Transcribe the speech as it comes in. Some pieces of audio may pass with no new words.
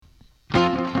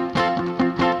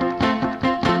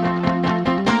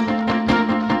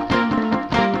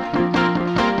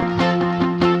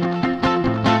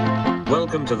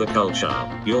Welcome to the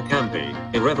culture, your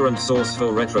campy, irreverent source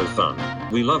for retro fun.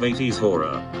 We love 80s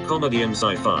horror, comedy and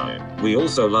sci-fi. We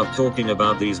also love talking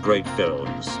about these great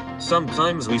films.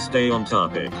 Sometimes we stay on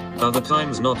topic, other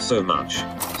times not so much.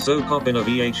 So pop in a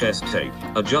VHS tape,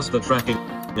 adjust the tracking,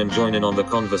 and join in on the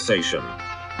conversation.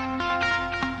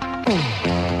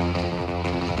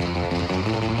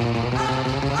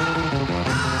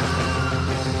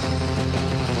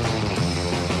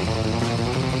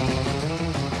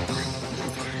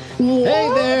 Hey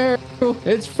there!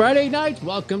 It's Friday night.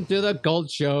 Welcome to the Cult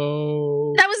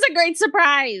Show. That was a great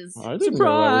surprise. I didn't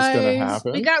know that was going to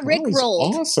happen. We got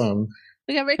Rickrolled. Awesome.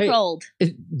 We got Rickrolled.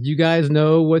 You guys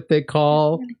know what they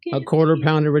call a quarter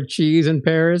pounder with cheese in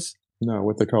Paris? No,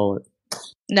 what they call it?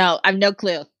 No, I have no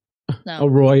clue. No. A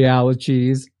Royale with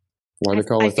cheese. Why they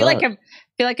call it feel that? I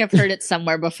feel like I've heard it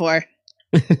somewhere before.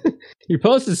 You're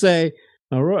supposed to say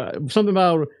something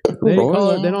about they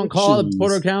don't call it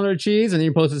quarter pounder cheese, and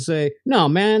you're supposed to say, "No,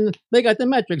 man, they got the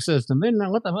metric system. They know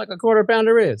what the fuck a quarter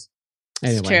pounder is."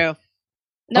 Anyway, it's true.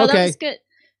 No, okay. that was good.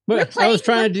 I was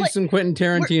trying to do some Quentin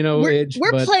Tarantino age.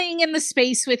 We're playing in the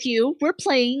space with you. We're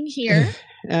playing here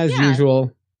as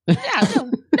usual. Yeah,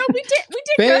 no, we did. We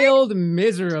did. Failed great.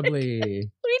 miserably.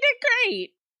 We did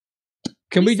great.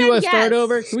 Can we do a start yes.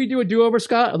 over? Can we do a do over,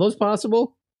 Scott? Are those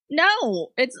possible? No,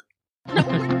 it's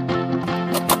no.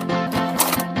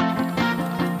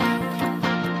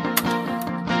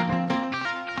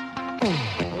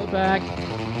 Back.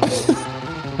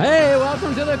 Hey,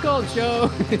 welcome to the Cult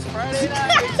Show. It's Friday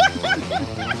night.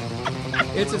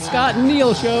 It's a Scott and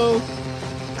Neil show.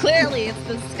 Clearly, it's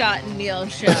the Scott and Neil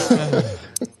show.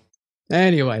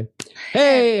 Anyway,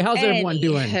 hey, how's everyone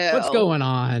doing? What's going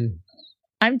on?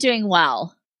 I'm doing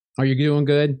well. Are you doing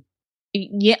good?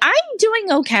 Yeah, I'm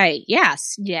doing okay.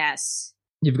 Yes.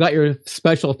 You've got your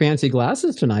special fancy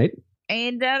glasses tonight.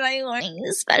 And then I'm wearing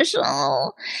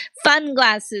special fun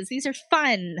glasses. These are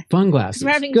fun. Fun glasses.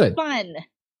 We're having good. Fun.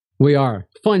 We are.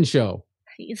 Fun show.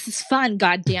 This is fun,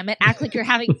 goddammit. Act like you're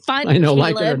having fun. I know, Caleb.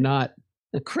 like it or not.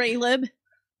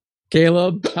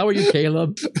 Caleb. How are you,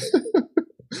 Caleb?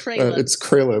 It's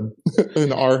Caleb.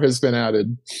 An R has been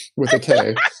added with a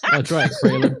K. That's right,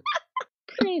 Caleb.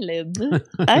 Caleb.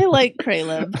 I like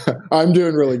Caleb. I'm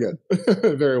doing really good.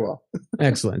 Very well.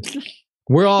 Excellent.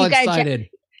 We're all excited.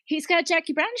 He's got a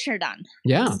Jackie Brown shirt on.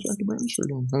 Yeah. Jackie Brown shirt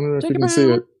on. I don't know if you can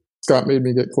see it. Scott made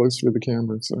me get closer to the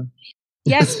camera, so.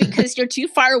 Yes, because you're too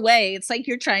far away. It's like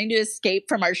you're trying to escape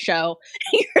from our show.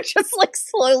 You're just like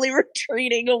slowly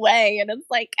retreating away, and it's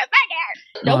like, come back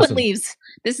here. No one leaves.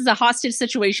 This is a hostage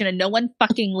situation, and no one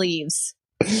fucking leaves.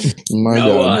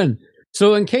 No one.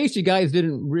 So in case you guys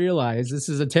didn't realize, this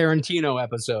is a Tarantino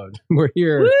episode. We're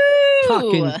here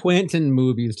talking Quentin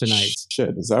movies tonight.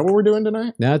 Shit, is that what we're doing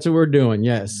tonight? That's what we're doing,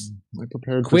 yes. I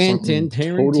prepared Quentin for something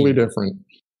Tarantino. Totally different.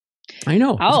 I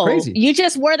know. Oh, it's crazy. You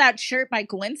just wore that shirt by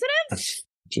coincidence?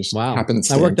 Just wow. happenstance.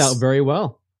 That worked out very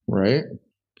well. Right?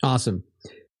 Awesome.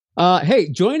 Hey,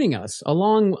 joining us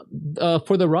along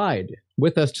for the ride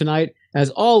with us tonight, as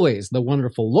always, the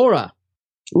wonderful Laura.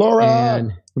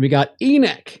 And we got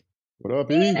Enoch. What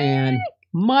up, Enoch? And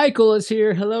Michael is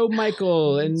here. Hello,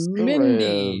 Michael. And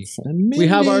Mindy. We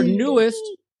have our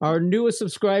newest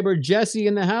subscriber, Jesse,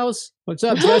 in the house. What's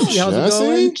up, Jesse? How's it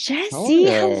going? Jesse,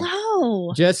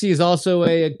 hello. Jesse is also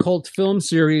a cult film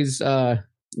series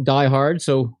diehard.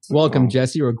 So welcome,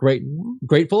 Jesse. We're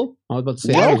grateful. I was about to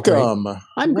say welcome.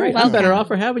 I'm great. I'm better off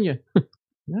for having you.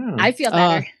 Yeah. I feel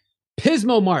better.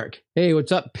 Pismo Mark. Hey,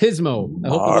 what's up, Pismo? I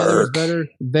hope the weather is better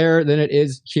there than it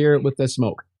is here with the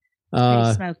smoke.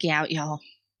 Pretty smoky out, y'all.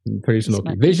 Pretty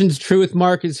smoky. Vision's Truth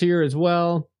Mark is here as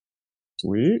well.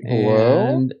 Sweet.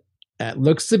 And that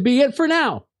looks to be it for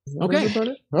now. Okay.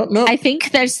 Oh, no. I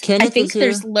think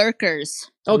there's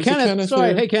lurkers. Oh, Kenneth.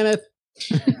 Sorry. Hey, Kenneth.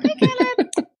 Hey,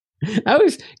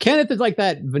 Kenneth. Kenneth is like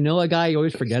that vanilla guy you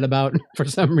always forget about for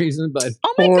some reason, but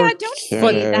oh my god, don't say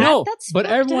that. No, that's but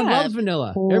everyone loves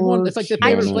vanilla. Everyone, that's like the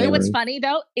favorite flavor. You know what's funny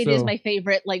though? It is my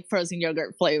favorite like frozen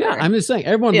yogurt flavor. Yeah, I'm just saying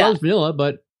everyone loves vanilla,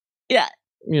 but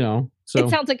you know, so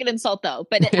it sounds like an insult though.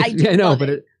 But I know, but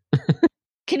it.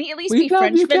 Can he at least be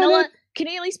French vanilla? Can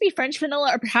he at least be French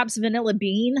vanilla or perhaps vanilla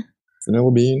bean?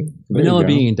 Vanilla bean. Vanilla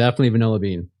bean, definitely vanilla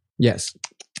bean. Yes,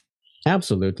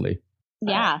 absolutely.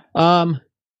 Yeah.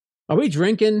 Are we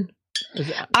drinking?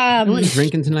 Anyone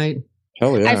drinking tonight?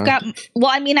 Hell yeah.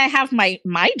 I have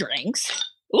my drinks.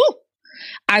 Ooh.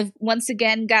 I've once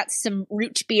again got some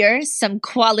root beer, some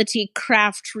quality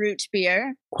craft root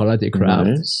beer. Quality craft.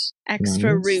 Nice.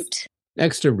 Extra root.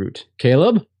 Extra root.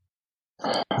 Caleb?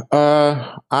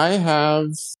 I have,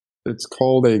 it's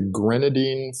called a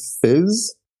grenadine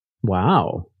fizz.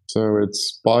 Wow. So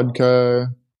it's vodka,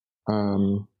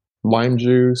 lime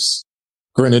juice,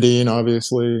 grenadine,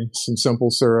 obviously, some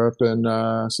simple syrup, and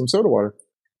some soda water.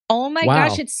 Oh my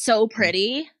gosh, it's so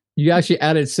pretty. You actually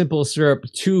added simple syrup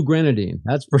to grenadine.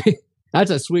 That's pretty. That's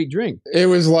a sweet drink. It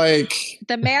was like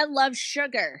the man loves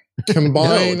sugar.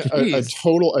 Combine a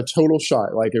total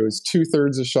shot. Like it was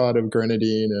 2/3 a shot of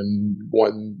grenadine and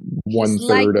one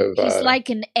third of. He's like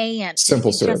an ant.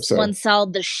 Simple syrup. Just wants all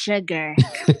the sugar.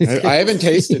 I haven't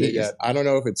tasted it yet. I don't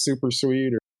know if it's super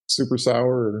sweet or super sour.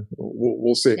 Or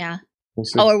we'll see. Yeah, we'll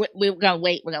see. Oh, we're gonna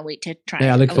wait. We're gonna wait to try.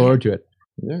 Yeah, I look forward to it.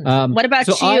 Yeah. What about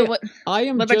you? What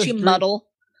about you, Muddle?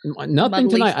 Nothing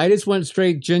tonight. I just went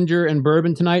straight ginger and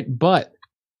bourbon tonight. But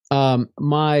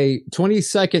my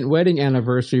 22nd wedding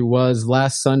anniversary was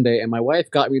last Sunday, and my wife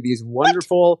got me these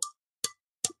wonderful,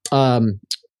 what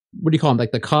do you call them?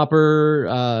 Like the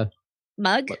copper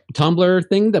mug tumbler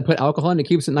thing that put alcohol in. It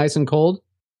keeps it nice and cold.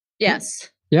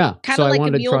 Yes. Yeah. Kind of like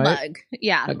a mule mug.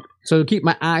 Yeah. So to keep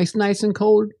my ice nice and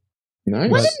cold. Nice.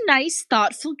 What a nice,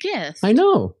 thoughtful gift. I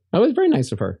know. That was very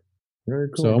nice of her. Very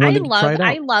cool. So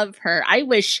I love her. I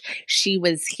wish she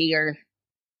was here.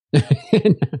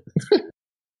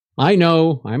 I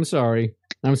know. I'm sorry.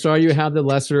 I'm sorry you have the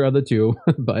lesser of the two,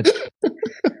 but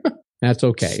that's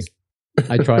okay.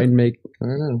 I try and make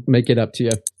it up to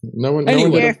you. No one did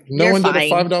a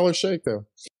 $5 shake though.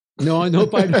 No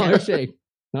 $5 shake.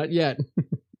 Not yet.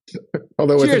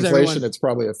 Although with Cheers, inflation, everyone. It's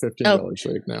probably a $15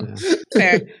 shake now. Yeah.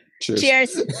 Fair.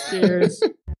 Cheers. Cheers.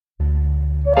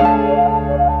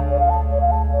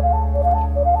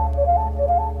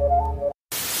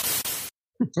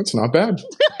 That's not bad.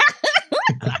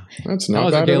 That's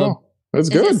not bad at all. That's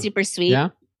good. Is it super sweet? Yeah.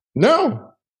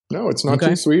 No, it's not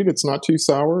too sweet. It's not too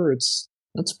sour.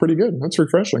 That's pretty good. That's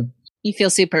refreshing. You feel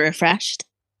super refreshed?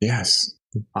 Yes.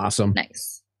 Awesome.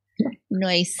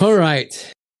 Nice. All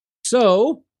right.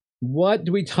 So, what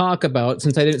do we talk about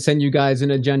since I didn't send you guys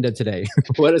an agenda today?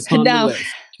 What is on the list?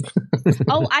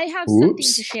 I have something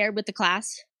to share with the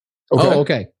class. Okay. Oh,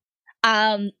 okay.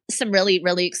 Some really,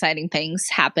 really exciting things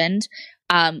happened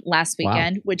last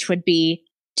weekend, which would be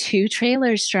 2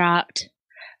 trailers dropped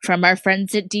from our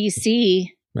friends at DC.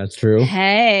 That's true.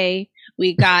 Hey,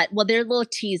 we got, they're little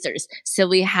teasers. So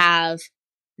we have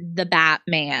The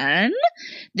Batman,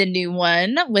 the new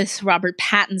one with Robert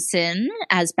Pattinson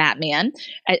as Batman.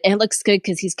 It looks good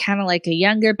because he's kind of like a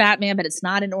younger Batman, but it's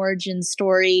not an origin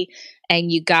story.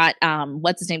 And you got,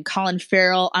 what's his name? Colin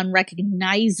Farrell,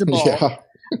 unrecognizable. Yeah.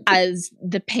 As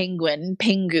the Penguin,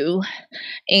 Pingu.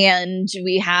 And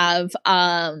we have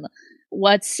I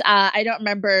don't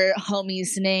remember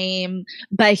homie's name,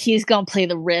 but he's gonna play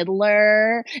the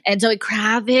Riddler, and Zoe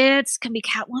Kravitz can be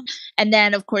Catwoman. And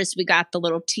then of course we got the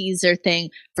little teaser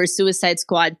thing for Suicide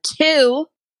Squad 2,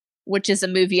 which is a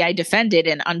movie I defended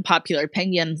in unpopular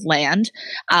opinion land.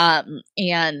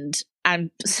 And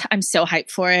I'm so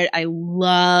hyped for it. I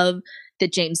love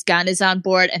that James Gunn is on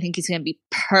board. I think he's going to be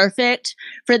perfect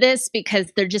for this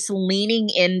because they're just leaning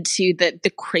into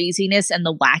the craziness and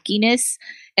the wackiness.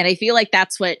 And I feel like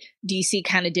that's what DC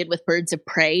kind of did with Birds of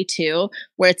Prey too,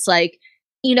 where it's like,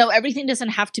 everything doesn't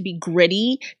have to be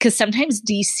gritty because sometimes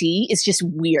DC is just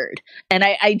weird. And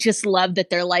I just love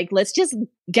that they're like, let's just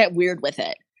get weird with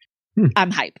it.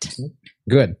 I'm hyped.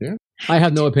 Good. Yeah. I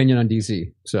have no opinion on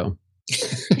DC, so.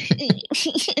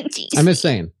 I'm just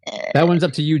saying that one's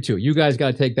up to you two. You guys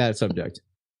got to take that subject.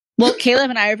 Well, Caleb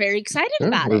and I are very excited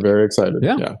about it. We're very excited.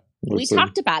 Yeah. We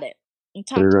talked about it.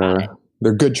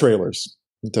 They're good trailers.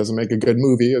 It doesn't make a good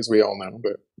movie, as we all know,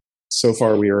 but so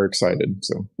far we are excited.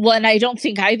 So. Well, and I don't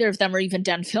think either of them are even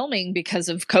done filming because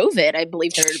of COVID. I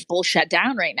believe they're both shut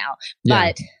down right now.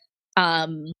 Yeah.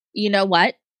 But you know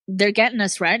what? They're getting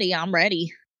us ready. I'm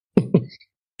ready.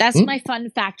 That's my fun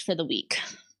fact for the week.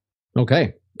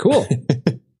 Okay, cool.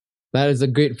 That is a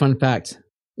great fun fact.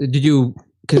 Did you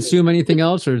consume anything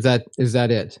else, or is that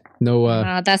it?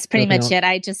 No, that's pretty much it.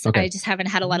 I just haven't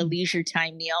had a lot of leisure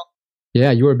time, Neil.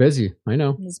 Yeah, you were busy. I know.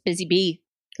 It was busy bee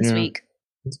this week.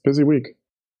 It's a busy week.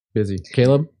 Busy.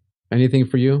 Caleb, anything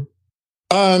for you?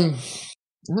 I haven't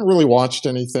really watched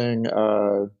anything.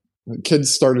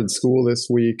 Kids started school this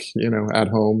week, at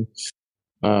home.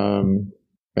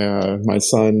 My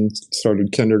son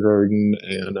started kindergarten,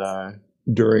 and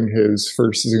during his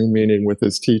first Zoom meeting with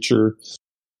his teacher,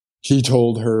 he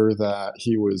told her that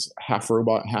he was half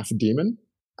robot, half demon.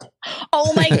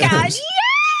 Oh my God,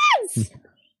 yes!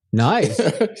 Nice.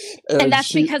 and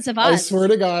that's because of us. I swear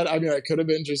to God, I could have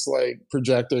been just like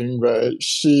projecting, but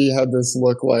she had this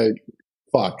look like,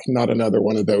 fuck, not another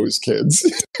one of those kids.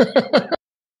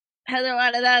 Another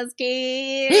one of those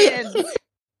kids.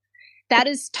 That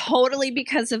is totally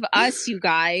because of us, you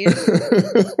guys.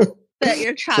 that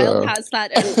your child has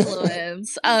that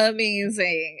influence.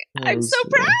 Amazing. I'm so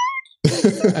proud.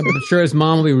 I'm sure his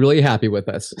mom will be really happy with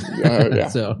us. Yeah.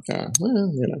 So yeah.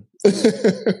 Well, you know,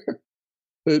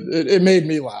 it made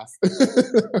me laugh.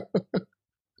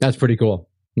 that's pretty cool.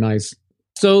 Nice.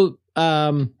 So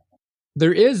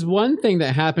there is one thing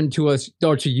that happened to us,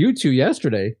 or to you two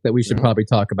yesterday, that we should probably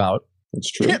talk about. That's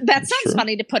true. That sounds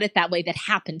funny to put it that way. That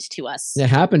happened to us. It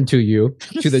happened to you.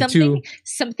 To the two.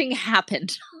 Something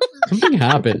happened. Something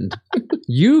happened.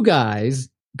 You guys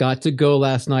got to go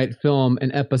last night film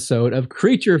an episode of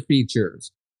Creature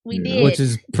Features. We did. Which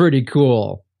is pretty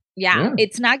cool. Yeah.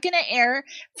 It's not going to air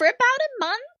for about a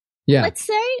month, let's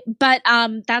say. But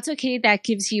that's okay. That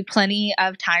gives you plenty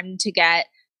of time to get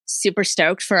super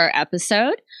stoked for our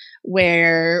episode,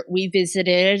 where we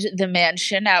visited the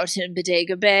mansion out in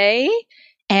Bodega Bay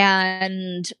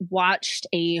and watched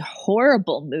a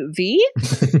horrible movie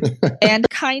and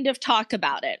kind of talk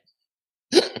about it.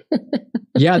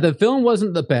 Yeah, the film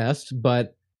wasn't the best,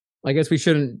 but I guess we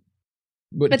shouldn't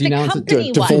denounce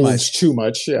it divulge too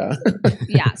much. Yeah.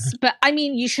 Yes, but I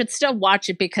mean, you should still watch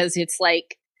it because it's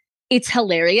like, it's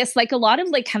hilarious. Like a lot of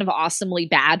like kind of awesomely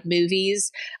bad movies,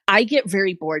 I get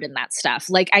very bored in that stuff.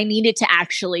 Like I need it to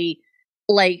actually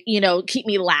like, you know, keep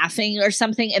me laughing or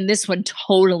something. And this one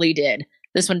totally did.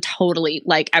 This one totally,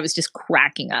 like I was just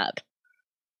cracking up.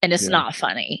 And it's not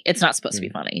funny. It's not supposed to be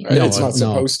funny. No, it's not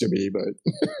supposed to be, but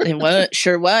it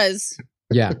sure was.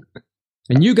 Yeah.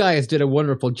 And you guys did a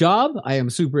wonderful job. I am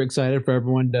super excited for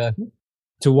everyone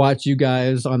to watch you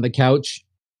guys on the couch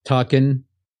talking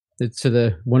to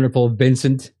the wonderful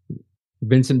Vincent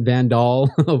Van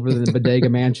Dahl over in the Bodega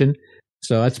Mansion.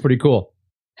 So that's pretty cool.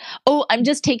 Oh, I'm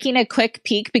just taking a quick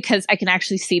peek because I can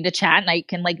actually see the chat, and I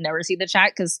can like never see the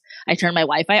chat because I turned my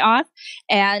Wi-Fi off.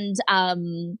 And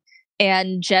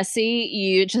Jesse,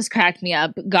 you just cracked me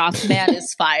up. Gothman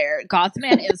is fire.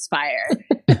 Gothman is fire.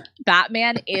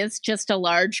 Batman is just a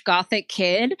large gothic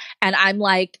kid, and I'm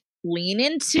like, lean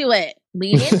into it.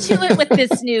 Lean into it with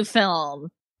this new film.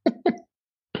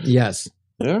 Yes.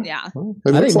 Yeah. Well,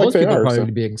 I think most people are probably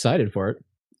would be excited for it.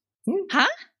 Huh?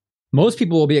 Most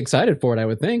people will be excited for it, I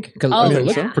would think, because I mean, it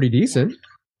looks pretty decent.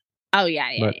 Oh yeah.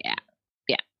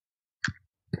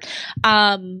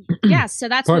 Yeah, so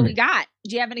that's what we got.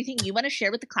 Do you have anything you want to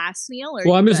share with the class, Neil?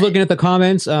 Or I'm just looking at the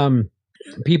comments.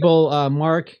 People,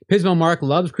 Pismo Mark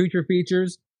loves Creature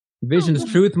Features. Vision's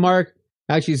Truth Mark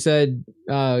actually said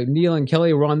Neil and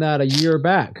Kelly were on that a year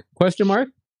back. Question mark?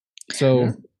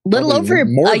 So little over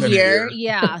a year.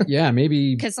 Yeah. Yeah,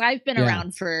 maybe. Because I've been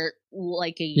around for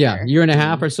like a year. Yeah, year and a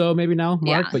half or so maybe now,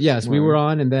 Mark. But yes, we were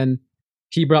on, and then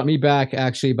he brought me back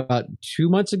actually about 2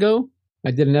 months ago. I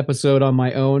did an episode on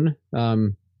my own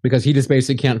because he just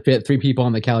basically can't fit 3 people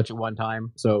on the couch at one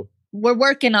time. So we're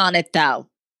working on it, though.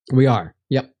 We are.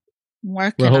 Yep.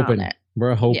 We're hoping on it.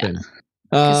 We're hoping.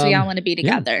 Because we all want to be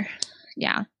together.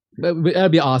 Yeah.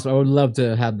 That'd be awesome. I would love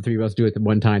to have the 3 of us do it at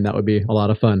one time. That would be a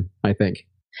lot of fun, I think.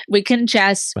 We can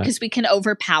because we can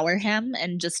overpower him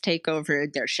and just take over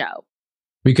their show.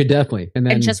 We could definitely.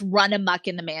 And just run amok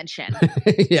in the mansion.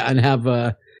 Yeah, and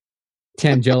have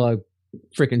Tangela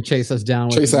freaking chase us down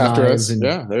with after knives us. And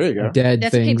yeah, there you go. Dead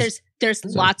That's things. Okay. There's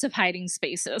lots of hiding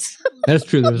spaces. That's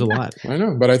true. There's a lot. I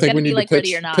know, but I think we need like to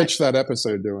pitch that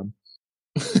episode to him.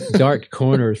 Dark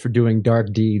corners for doing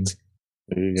dark deeds.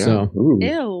 So,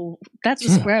 ew, that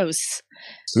was gross.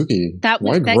 Spooky. That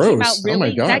gross? Came out really. Oh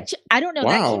my God. I don't know.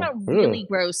 Wow. That came out really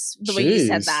gross. The way you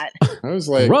said that. I was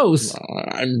like, gross.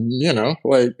 I'm,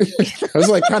 like, I was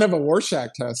like kind of a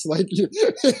Rorschach test. Like,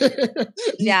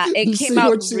 yeah, it came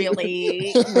out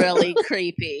really, really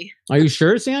creepy. Are you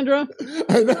sure, Sandra?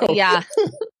 I know. Yeah.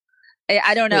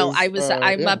 I don't know. I'm upset.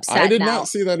 I did now. not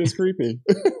see that as creepy.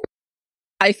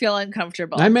 I feel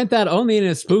uncomfortable. I meant that only in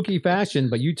a spooky fashion,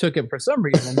 but you took it for some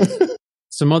reason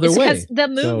some other way. Because the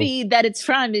movie that it's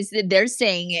from is they're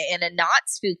saying it in a not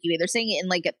spooky way. They're saying it in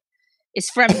like it's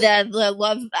from the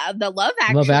Love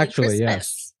Actually. Love Actually,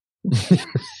 Christmas.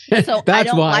 Yes. So that's I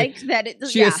don't why like that.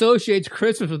 She associates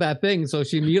Christmas with that thing, so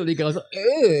she immediately goes,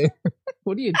 "Ugh,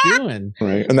 what are you doing?"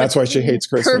 Right, and that's why she hates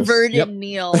Christmas. Perverted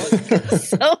Neil.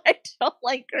 So I don't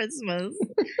like Christmas.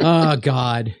 Oh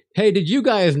God! Hey, did you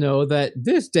guys know that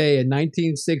this day in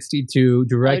 1962,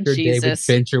 director David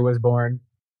Fincher was born?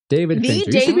 David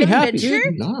Fincher. You should be happy.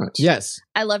 Fincher? Not. Yes.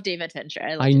 I love David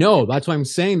Fincher. I know. That's why I'm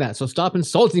saying that. So stop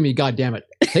insulting me, goddammit.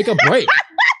 Take a break.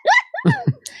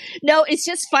 No, it's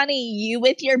just funny. You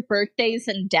with your birthdays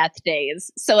and death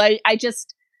days. So I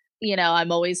just,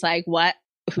 I'm always like, what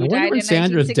who I wonder died when in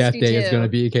Sandra's death day is 1962. going to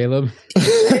be, Caleb.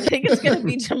 I think it's going to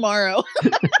be tomorrow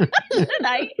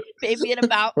night, maybe in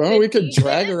about. Well, we could 15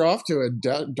 drag minutes. her off to a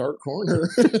dark corner.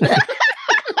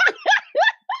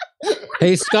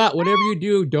 Hey, Scott, whatever you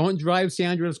do, don't drive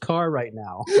Sandra's car right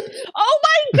now. Oh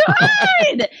my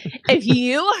God! If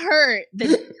you hurt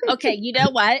okay, you know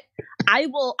what? I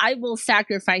will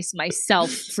sacrifice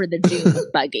myself for the Doom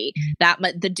buggy.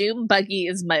 The Doom buggy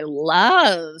is my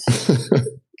love.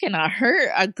 Cannot hurt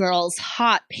a girl's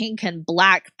hot pink and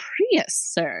black Prius,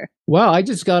 sir. Wow, I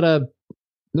just got a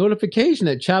notification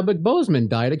that Chadwick Boseman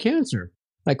died of cancer.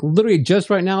 Like literally just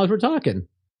right now as we're talking.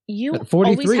 You At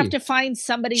 43. always have to find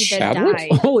somebody that Chadwick?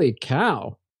 died. Holy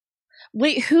cow.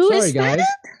 Wait, who is Sorry, guys. that?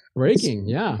 Breaking,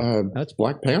 yeah. That's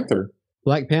Black Panther.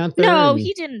 Black Panther. No, and-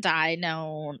 he didn't die.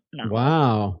 No.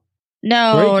 Wow.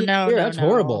 No, Breaking no, here, no. That's no.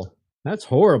 horrible. That's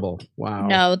horrible. Wow.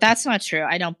 No, that's not true.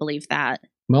 I don't believe that.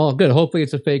 Well, good. Hopefully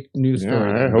it's a fake news Yeah,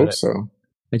 story. I but hope so.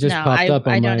 It just No, popped up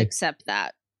I on don't my accept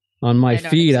that. on I my don't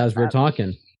feed accept as we're that.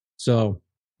 talking. So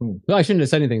well, I shouldn't have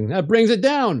said anything. That brings it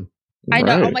down. I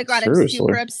know. Oh Right, my God, seriously. I'm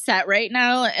super upset right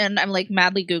now, and I'm like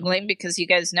madly Googling because you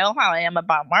guys know how I am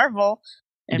about Marvel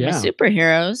and my Yeah.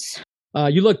 superheroes.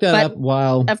 You looked that But- up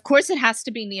while Of course, it has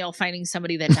to be Neil finding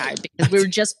somebody that died because we were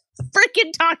just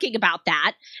freaking talking about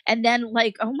that. And then,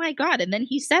 like, oh my God. And then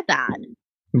he said that.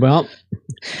 well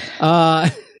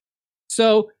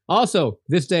so also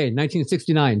this day,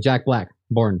 1969, Jack Black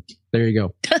born. There you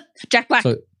go. Jack Black.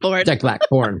 So, Lord. Jack Black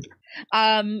born.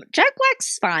 Jack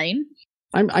Black's fine.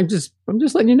 I'm just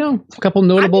letting you know. A couple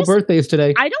notable birthdays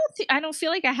today. I don't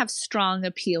feel like I have strong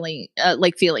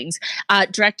feelings.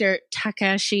 Director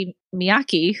Takashi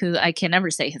Miyake, who I can never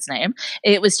say his name,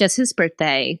 it was just his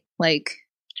birthday, like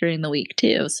during the week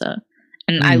too. So,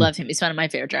 and I love him. He's one of my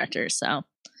favorite directors.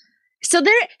 So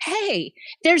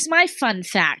there's my fun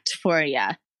fact for you.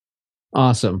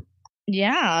 Awesome.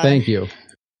 Yeah. Thank you.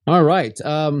 All right.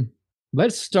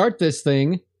 Let's start this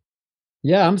thing.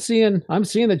 Yeah, I'm seeing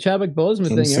the Chadwick Boseman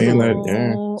I'm thing seeing everywhere.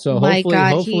 that, Oh So my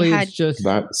God, hopefully he had it's just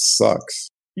That sucks.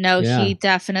 Yeah. he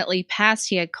definitely passed.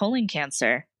 He had colon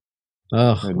cancer.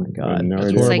 oh I my had God, no that's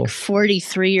idea. He's horrible. like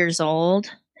 43 years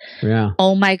old. Yeah.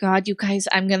 Oh my God, you guys,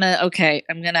 I'm gonna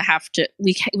have to,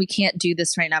 we can't do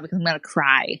this right now because I'm gonna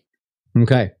cry.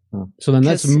 Okay. So then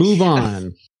let's 'Cause- move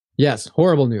on. Yes,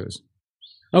 horrible news.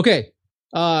 Okay.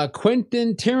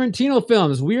 Quentin Tarantino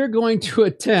films. We are going to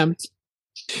attempt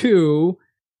to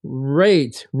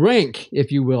rank,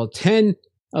 if you will, 10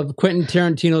 of Quentin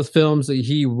Tarantino's films that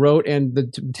he wrote and the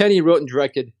 10 he wrote and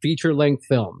directed feature-length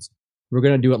films. We're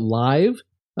going to do it live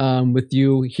with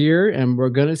you here, and we're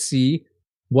going to see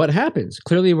what happens.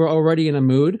 Clearly, we're already in a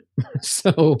mood,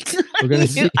 so we're going to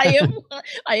see.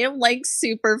 I am like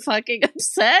super fucking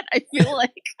upset. I feel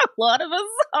like a lot of us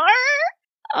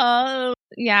are.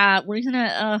 Yeah, we're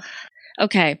gonna.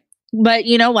 Okay, but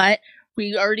you know what?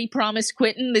 We already promised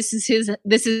Quentin. This is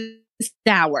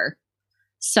our.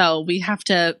 So we have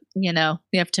to,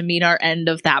 meet our end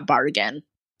of that bargain.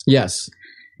 Yes,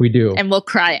 we do. And we'll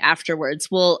cry afterwards.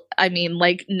 Well, I mean,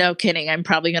 like, no kidding. I'm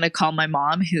probably gonna call my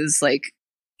mom, who's like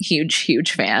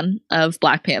huge fan of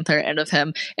Black Panther and of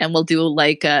him, and we'll do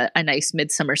like a nice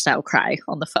midsummer style cry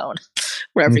on the phone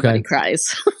where everybody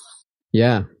cries.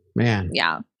 Yeah, man.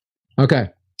 Yeah. Okay.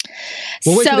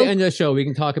 We'll wait So- till the end of the show. We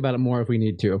can talk about it more if we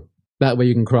need to. That way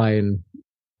you can cry and,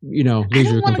 lose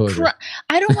your composure.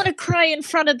 I don't want to cry in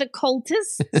front of the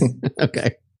cultists.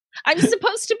 Okay. I'm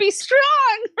supposed to be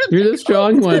strong. You're the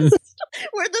strong one.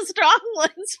 We're the strong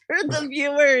ones for the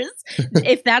viewers.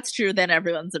 If that's true, then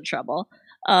everyone's in trouble.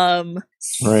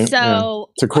 Right, So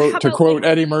To how about, quote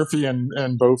Eddie Murphy and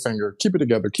Bowfinger, keep it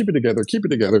together, keep it together, keep it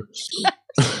together.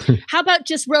 how about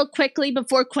just real quickly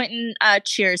before Quentin,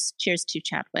 cheers to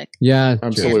Chadwick. Yeah.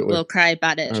 Absolutely. We'll cry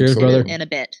about it Cheers, brother. in a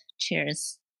bit.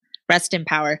 Cheers. Rest in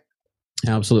power.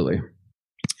 Absolutely.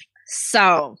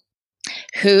 So,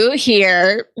 who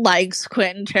here likes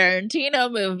Quentin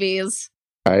Tarantino movies?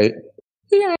 I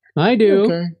I do.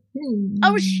 okay.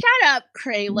 Oh, shut up,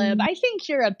 Kraylib. I think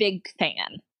you're a big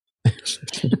fan.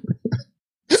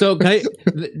 So can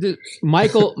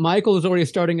Michael is already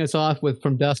starting us off with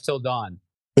From Dusk Till Dawn.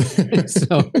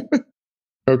 So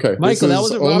Okay, Michael, that this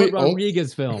was is a Robert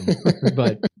Rodriguez film,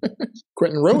 but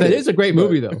Quentin wrote that it. is a great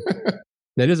movie, though.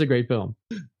 That is a great film.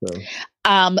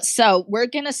 So we're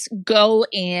gonna go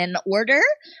in order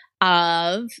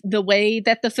of the way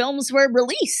that the films were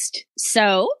released.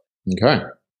 So, Okay.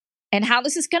 and how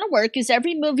this is gonna work is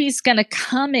every movie's gonna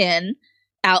come in.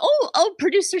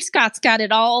 Producer Scott's got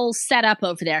it all set up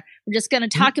over there. We're just gonna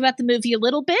talk about the movie a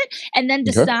little bit and then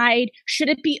decide should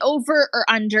it be over or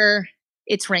under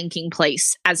its ranking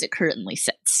place as it currently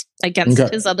sits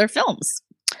against his other films.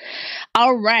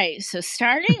 All right, so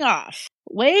starting off,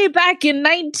 way back in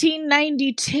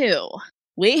 1992,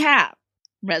 we have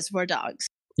Reservoir Dogs.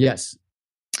 Yes.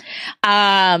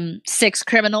 6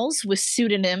 criminals with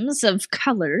pseudonyms of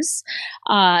colors,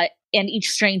 and each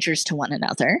strangers to one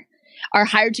another, are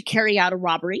hired to carry out a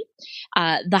robbery.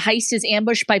 The heist is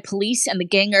ambushed by police, and the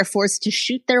gang are forced to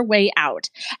shoot their way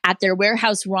out. At their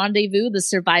warehouse rendezvous, the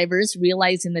survivors,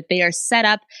 realizing that they are set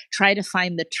up, try to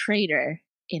find the traitor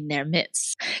in their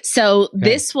midst. So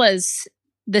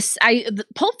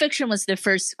Pulp Fiction was the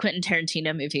first Quentin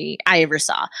Tarantino movie I ever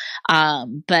saw.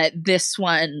 But this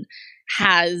one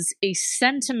has a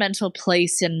sentimental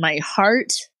place in my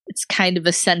heart. It's kind of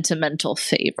a sentimental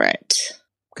favorite.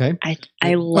 Okay.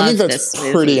 I love this movie. I think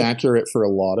that's pretty accurate for a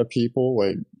lot of people.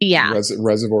 Like, yeah.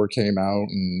 Reservoir came out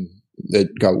and it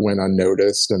went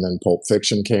unnoticed, and then Pulp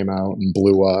Fiction came out and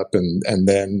blew up, and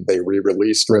then they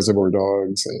re-released Reservoir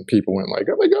Dogs, and people went like,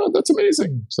 "Oh my god, that's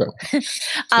amazing!" So,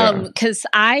 because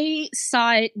I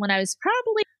saw it when I was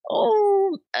probably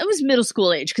I was middle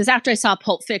school age. Because after I saw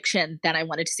Pulp Fiction, then I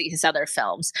wanted to see his other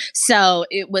films. So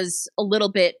it was a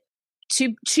little bit.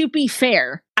 To be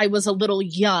fair, I was a little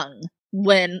young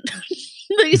when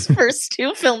these first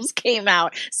 2 films came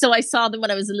out, so I saw them when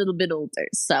I was a little bit older.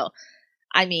 So,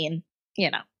 I mean,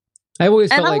 I always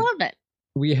felt I like love it.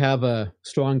 We have a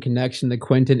strong connection to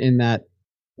Quentin in that,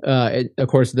 of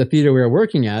course, the theater we were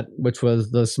working at, which was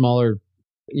the smaller,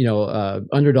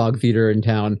 underdog theater in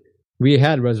town, we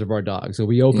had Reservoir Dogs, so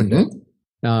we opened it.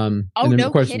 No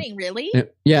kidding, really?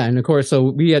 Yeah, and of course,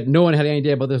 so no one had any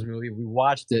idea about this movie. We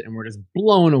watched it and we're just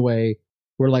blown away.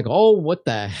 We're like, oh, what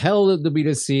the hell did we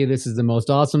just see? This is the most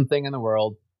awesome thing in the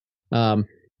world.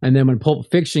 And then when Pulp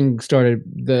Fiction started,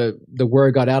 the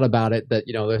word got out about it that,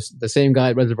 the same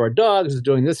guy at Reservoir Dogs is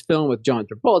doing this film with John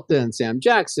Travolta and Sam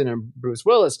Jackson and Bruce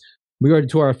Willis. We were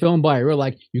to our film buyer. We were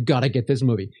like, you got to get this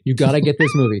movie. You got to get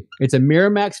this movie. It's a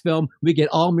Miramax film. We get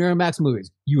all Miramax movies.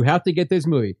 You have to get this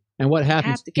movie. And what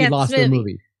happens? He lost the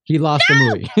movie. He lost the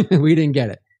movie. We didn't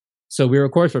get it. So we were,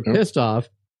 of course, pissed off.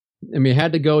 And we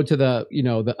had to go to the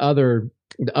other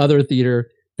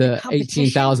theater, the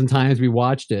 18,000 times we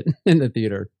watched it in the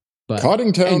theater. But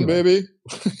Coddingtown, baby.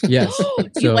 Yes.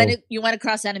 You went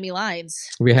across enemy lines.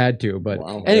 We had to, but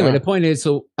anyway, the point is,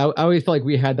 so I always felt like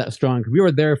we had that strong, because we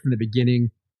were there from the beginning,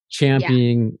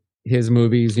 championing his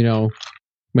movies,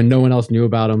 when no one else knew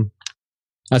about them.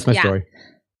 That's my story.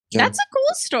 Yeah. That's a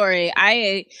cool story.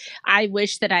 I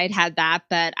wish that I'd had that,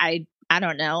 but I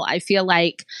don't know. I feel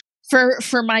like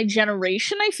for my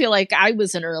generation, I feel like I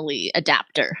was an early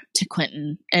adapter to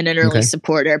Quentin and an early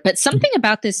supporter. But something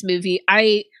about this movie,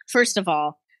 first of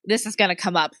all, this is going to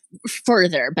come up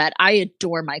further, but I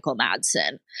adore Michael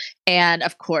Madsen. And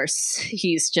of course,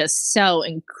 he's just so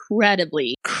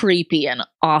incredibly creepy and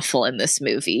awful in this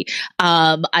movie.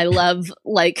 I love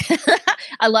I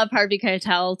love Harvey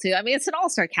Keitel too. I mean, it's an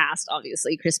all-star cast,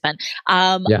 obviously, Chris Penn.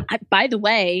 By the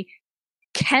way,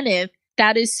 Kenneth,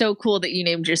 that is so cool that you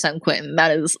named your son Quentin.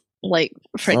 That is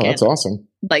freaking. Oh, that's awesome.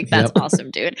 That's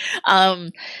awesome, dude.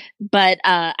 But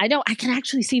I know I can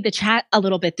actually see the chat a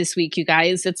little bit this week, you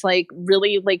guys. It's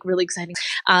really exciting.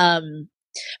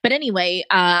 But anyway,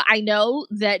 I know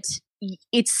that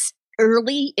it's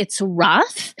early. It's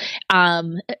rough.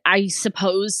 I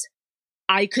suppose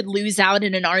I could lose out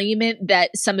in an argument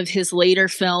that some of his later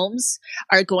films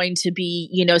are going to be,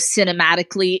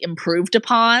 cinematically improved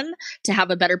upon to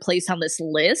have a better place on this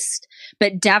list.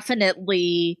 But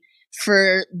definitely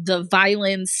for the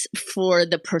violence, for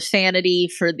the profanity,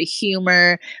 for the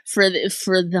humor, for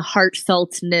the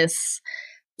heartfeltness,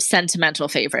 sentimental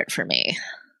favorite for me.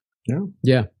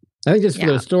 Yeah. I think just for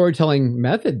the storytelling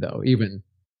method, though, even.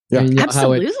 Yeah. I mean,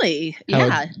 absolutely.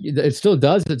 It still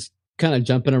does. It's kind of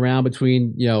jumping around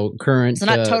between, current. It's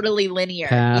not totally linear.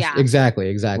 Past. Yeah. Exactly.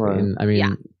 Right. And I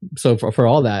mean, so for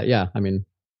all that, I mean,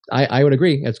 I would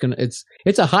agree.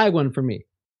 It's a high one for me.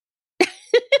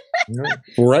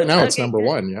 Well, right now it's number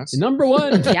one. Yes, number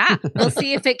one. Yeah, we'll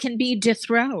see if it can be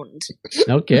dethroned.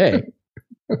 Okay.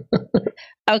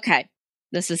 Okay,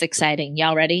 this is exciting.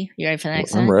 Y'all ready? You ready for the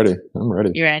next one? I'm ready.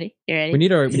 You ready? We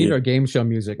need our game show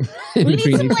music in we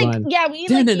between need each one. Yeah, we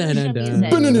need game show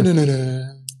music.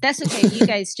 That's okay. You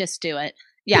guys just do it.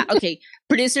 Yeah. Okay.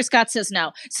 Producer Scott says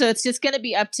no, so it's just going to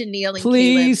be up to Neil and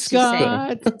Please,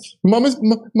 Caleb Scott.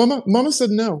 Mama said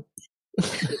no.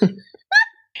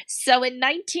 So in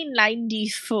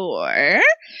 1994,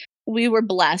 we were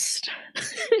blessed.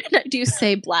 And I do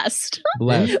say blessed.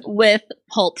 With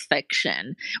Pulp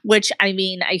Fiction, which I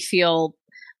mean, I feel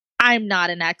I'm not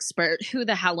an expert. Who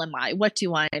the hell am I? What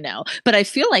do I know? But I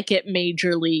feel like it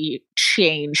majorly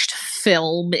changed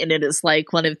film, and it is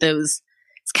like one of those.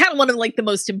 It's kind of one of like the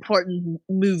most important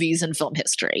movies in film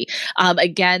history.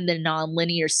 Again, the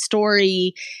nonlinear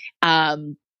story,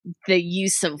 the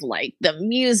use of like the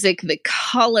music, the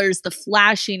colors, the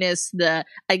flashiness, the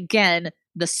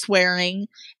swearing.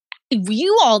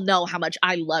 You all know how much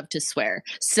I love to swear.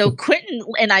 So Quentin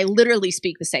and I literally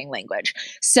speak the same language.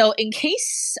 So in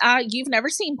case you've never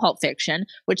seen Pulp Fiction,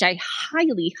 which I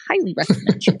highly, highly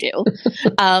recommend you do,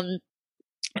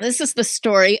 this is the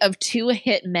story of two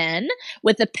hitmen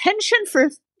with a penchant for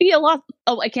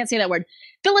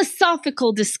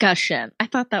philosophical discussion. I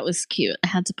thought that was cute. I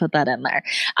had to put that in there.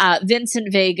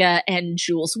 Vincent Vega and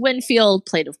Jules Winfield,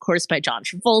 played, of course, by John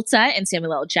Travolta and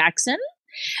Samuel L. Jackson.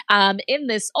 In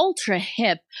this ultra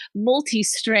hip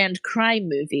multi-strand crime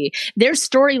movie, their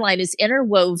storyline is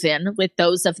interwoven with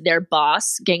those of their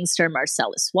boss, gangster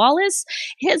Marcellus Wallace,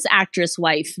 his actress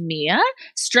wife Mia,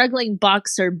 struggling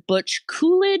boxer Butch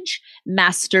Coolidge,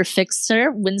 master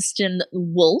fixer Winston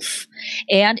Wolfe,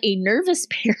 and a nervous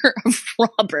pair of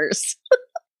robbers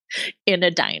in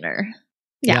a diner.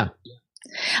 Yeah.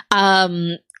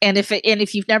 And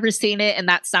if you've never seen it and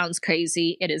that sounds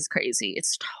crazy, it is crazy.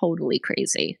 It's totally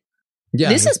crazy. Yeah.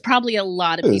 This is probably a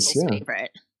lot of people's favorite.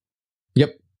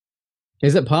 Yep.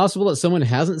 Is it possible that someone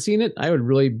hasn't seen it? I would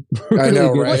really I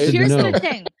know, right? Well, here's the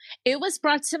thing. It was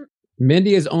brought to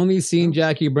Mindy has only seen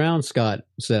Jackie Brown, Scott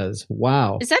says.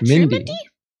 Wow. Is that true, Mindy?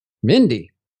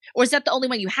 Mindy. Or is that the only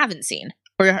one you haven't seen?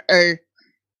 Or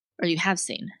you have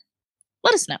seen?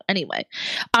 Let us know. Anyway,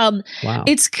 wow.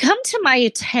 It's come to my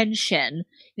attention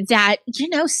that,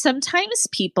 sometimes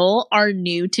people are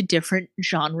new to different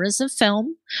genres of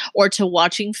film or to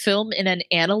watching film in an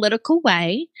analytical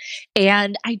way.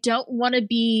 And I don't want to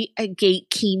be a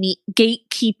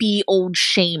gatekeepy old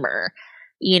shamer.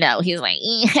 He's like,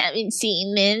 you haven't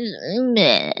seen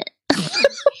this.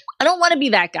 I don't want to be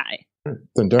that guy.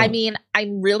 Then don't. I mean,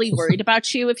 I'm really worried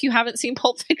about you if you haven't seen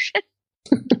Pulp Fiction.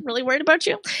 I'm really worried about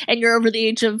you. And you're over the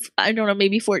age of, I don't know,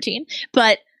 maybe 14.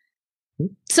 But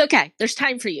it's okay. There's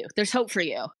time for you. There's hope for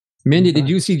you. Mindy, did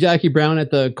you see Jackie Brown at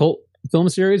the Cult Film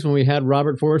Series when we had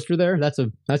Robert Forster there? That's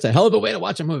a hell of a way to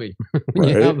watch a movie when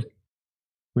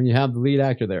you have the lead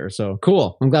actor there. So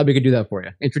cool. I'm glad we could do that for you.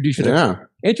 Introduce you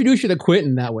to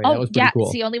Quentin that way. That was pretty cool.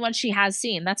 It's the only one she has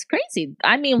seen. That's crazy.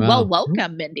 I mean, wow. Well,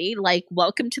 welcome, Mindy. Like,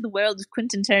 welcome to the world of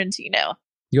Quentin Tarantino.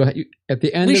 At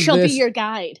the end we of shall this, be your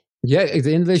guide. Yeah, at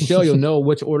the end of the show, you'll know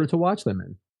which order to watch them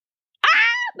in.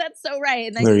 That's so right.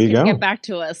 And then there you can get back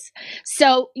to us.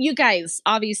 So, you guys,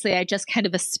 obviously, I just kind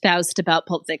of espoused about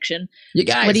Pulp Fiction. You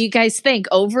guys, what do you guys think?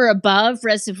 Over, above,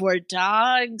 Reservoir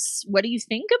Dogs? What do you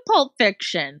think of Pulp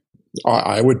Fiction?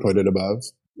 I would put it above.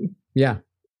 Yeah,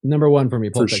 number one for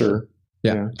me, Pulp Fiction. Sure.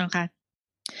 Yeah. Okay.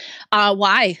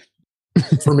 Why?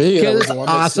 For me, that was the one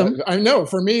awesome. I know.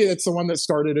 For me, it's the one that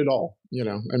started it all.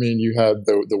 I mean, you had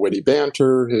the witty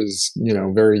banter, his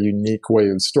very unique way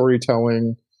of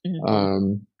storytelling.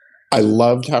 Mm-hmm. I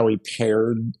loved how he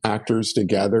paired actors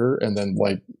together and then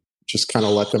just kind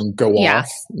of let them go off.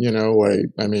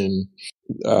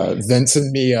 Vince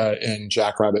and Mia in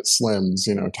Jackrabbit Slims,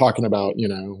 talking about,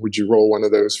 would you roll one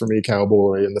of those for me,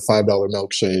 cowboy, and the $5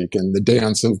 milkshake and the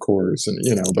dance, of course. And,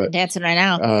 but dancing right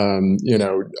now,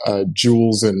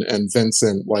 Jules and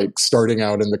Vincent, starting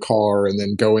out in the car and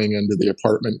then going into the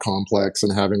apartment complex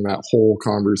and having that whole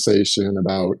conversation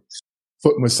about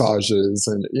foot massages.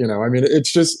 And,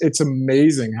 it's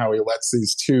amazing how he lets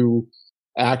these two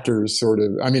actors sort of,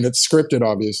 it's scripted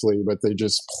obviously, but they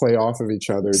just play off of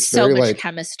each other. It's so very much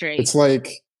chemistry. It's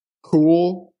like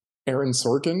cool Aaron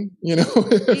Sorkin,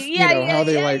 how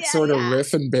they sort of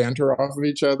riff and banter off of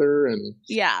each other. And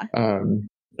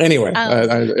anyway,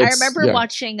 I remember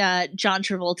watching John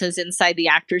Travolta's Inside the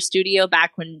Actors Studio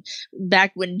back when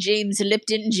Jimmy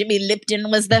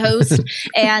Lipton was the host,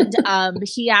 and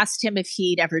he asked him if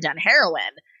he'd ever done heroin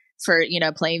for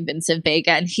playing Vincent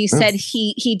Vega, and he said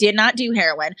he did not do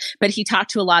heroin, but he talked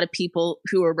to a lot of people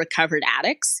who were recovered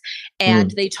addicts,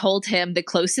 and they told him the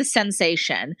closest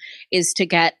sensation is to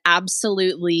get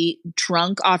absolutely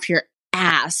drunk off your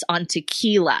ass on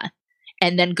tequila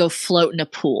and then go float in a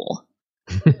pool.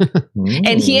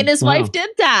 And he and his wife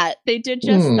did that. They did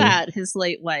just that. His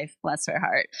late wife, bless her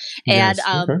heart. And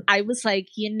I was like,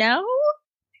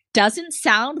 doesn't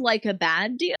sound like a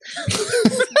bad deal.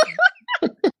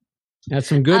 That's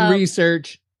some good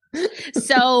research.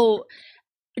 So,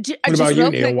 what about you,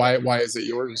 Neil? Why is it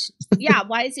yours? Yeah,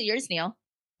 why is it yours, Neil?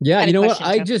 Yeah, you know what?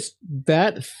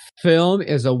 That film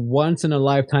is a once in a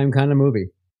lifetime kind of movie.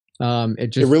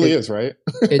 It really is, right?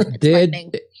 It did.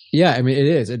 Yeah, I mean it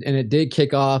is, and it did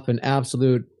kick off an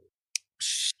absolute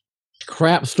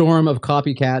crap storm of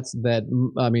copycats that,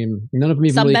 I mean, none of them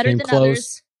even Some really better came than close.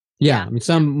 others. Yeah, I mean,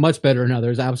 some much better than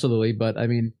others, absolutely. But I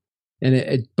mean,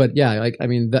 and but yeah, like, I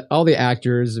mean, all the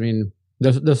actors, I mean,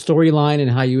 the storyline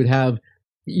and how you would have,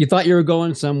 you thought you were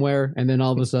going somewhere, and then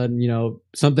all of a sudden, you know,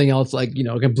 something else, like, you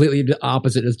know, completely the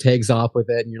opposite just takes off with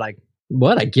it, and you're like,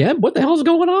 what again? What the hell's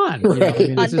going on? You know, I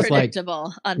mean, it's unpredictable.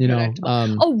 Just like,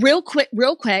 unpredictable. Oh, real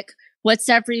quick. What's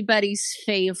everybody's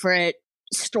favorite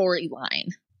storyline?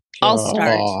 I'll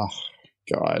start. Oh,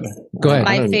 God. Go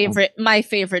ahead. My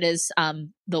favorite is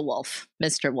the Wolf,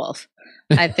 Mr. Wolf.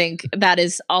 I think that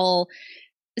is all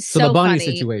so the Bonnie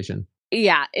funny. situation.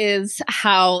 Yeah, is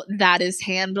how that is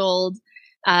handled.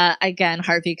 Again,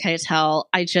 Harvey Keitel,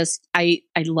 I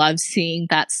love seeing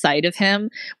that side of him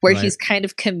where he's kind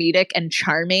of comedic and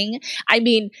charming. I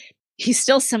mean, he's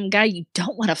still some guy you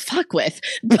don't want to fuck with,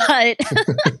 but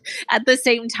at the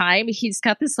same time, he's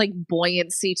got this like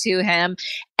buoyancy to him,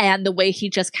 and the way he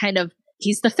just kind of,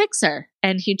 he's the fixer,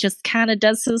 and he just kind of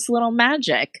does his little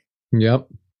magic. Yep.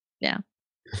 Yeah.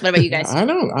 What about you guys? I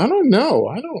don't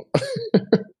know.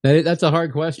 That's a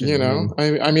hard question. You know,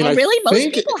 I mean, really,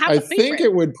 most people have a favorite. I think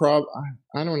it would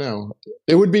I don't know.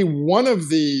 It would be one of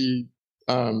the,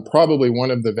 probably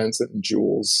one of the Vincent and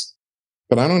Jules.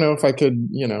 But I don't know if I could,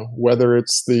 you know, whether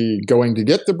it's the going to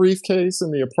get the briefcase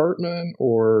in the apartment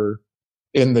or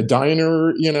in the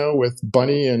diner, you know, with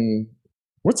Bunny and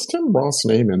what's Tim Roth's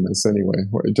name in this anyway?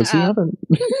 Does he have a?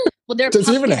 Well, does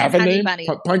he even have a name? Bunny.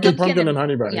 Pumpkin and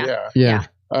Honey Bunny. Yeah.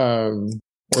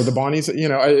 Or the Bonnies, you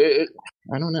know,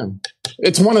 I don't know.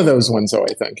 It's one of those ones, though,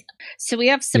 I think. So we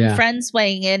have some friends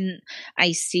weighing in.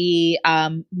 I see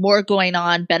more going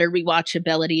on, better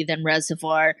rewatchability than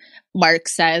Reservoir, Mark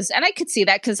says. And I could see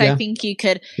that because I think you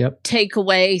could take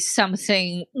away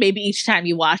something. Maybe each time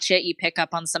you watch it, you pick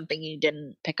up on something you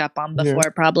didn't pick up on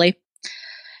before, probably.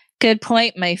 Good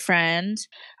point, my friend.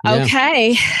 Yeah.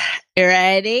 Okay. You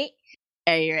ready?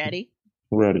 Are you ready?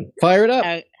 Ready. Fire it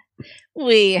up.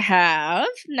 We have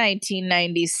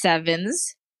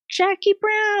 1997's Jackie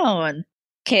Brown.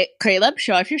 Okay, Caleb,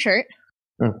 show off your shirt.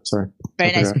 Oh, sorry.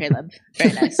 Very nice, Caleb.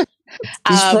 Very nice. This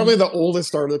is probably the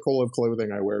oldest article of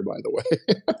clothing I wear, by the way.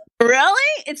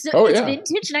 Really? It's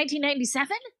vintage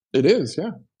 1997? It is,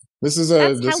 yeah. This is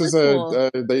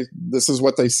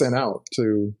what they sent out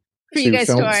to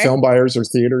film buyers or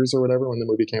theaters or whatever when the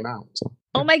movie came out. So.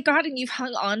 Oh my God, and you've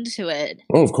hung on to it.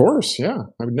 Oh, of course, yeah.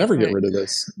 I would never get rid of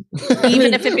this.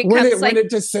 Even if it becomes when it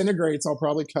disintegrates, I'll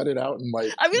probably cut it out and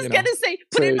I was gonna say,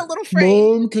 put it in a little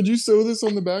frame. Mom, could you sew this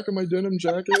on the back of my denim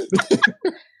jacket?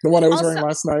 The one I was wearing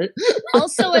last night. I'll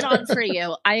sew it on for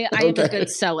you. I am a good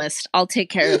sewist. I'll take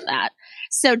care of that.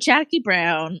 So Jackie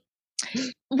Brown.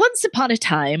 Once upon a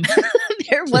time,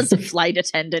 there was a flight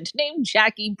attendant named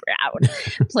Jackie Brown,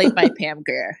 played by Pam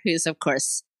Grier, who's, of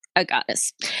course, a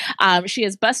goddess. She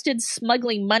is busted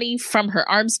smuggling money from her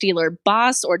arms dealer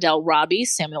boss, Ordell Robbie,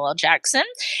 Samuel L. Jackson,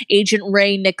 Agent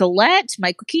Ray Nicolette,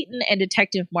 Michael Keaton, and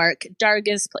Detective Mark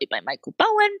Dargis, played by Michael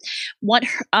Bowen, want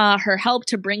her help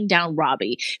to bring down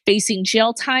Robbie. Facing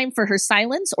jail time for her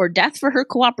silence or death for her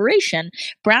cooperation,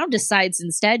 Brown decides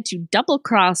instead to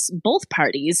double-cross both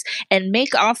parties and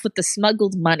make off with the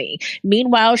smuggled money.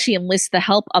 Meanwhile, she enlists the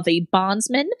help of a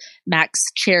bondsman, Max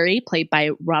Cherry, played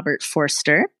by Robert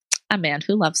Forster, a man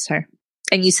who loves her.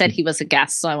 And you said he was a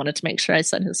guest, so I wanted to make sure I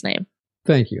said his name.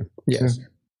 Thank you. Yes.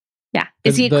 Yeah.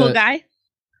 Is he a cool guy?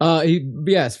 He's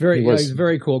a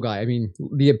very cool guy. I mean,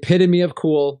 the epitome of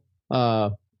cool,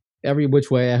 every which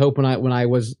way. I hope when I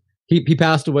was, he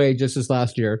passed away just this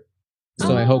last year.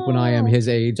 So I hope when I am his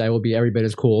age, I will be every bit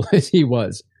as cool as he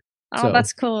was. Oh, so,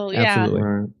 that's cool. Yeah. Absolutely.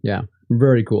 Right. Yeah.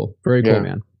 Very cool. Very cool,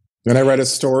 man. And I read a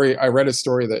story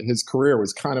that his career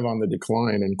was kind of on the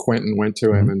decline, and Quentin went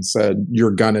to him and said,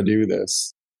 "You're gonna do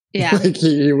this." Yeah. Like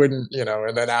he wouldn't, you know,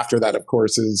 and then after that, of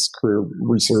course, his career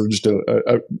resurged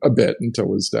a bit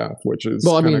until his death, which is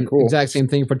cool. Exact same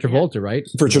thing for Travolta, right?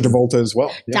 For Travolta as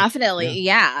well. Yeah. Definitely.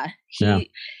 Yeah.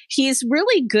 He's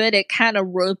really good at kind of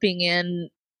roping in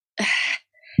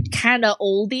kind of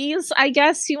oldies, I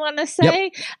guess you want to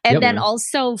say. And then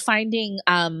also finding,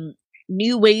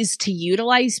 new ways to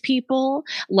utilize people.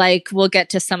 Like we'll get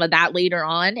to some of that later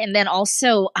on. And then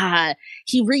also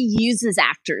he reuses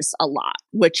actors a lot,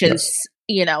 which is,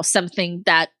 you know, something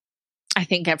that I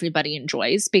think everybody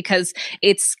enjoys because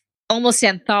it's almost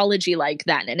anthology like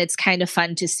that. And it's kind of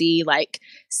fun to see like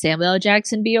Samuel L.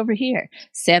 Jackson be over here,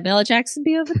 Samuel L. Jackson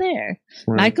be over there,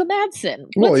 Michael Madsen.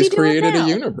 Well, he's created a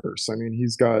universe. I mean,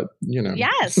 he's got, you know,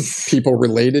 people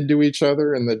related to each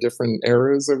other in the different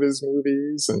eras of his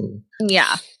movies. And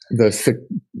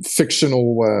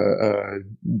fictional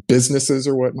businesses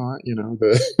or whatnot,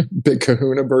 the Big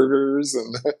Kahuna Burgers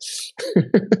and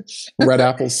the Red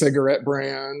Apple cigarette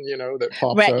brand, that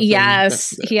pops up.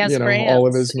 Yes, he has brands. All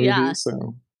of his movies. Yeah.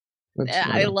 So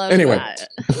I love anyway. that.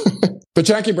 But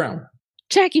Jackie Brown,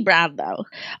 though.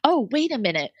 Oh, wait a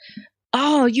minute.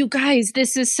 Oh, you guys,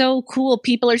 this is so cool.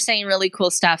 People are saying really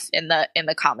cool stuff in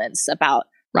the comments about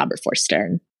Robert Forster.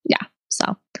 And yeah,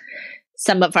 so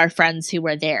some of our friends who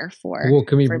were there for. Well,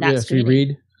 can we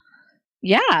read?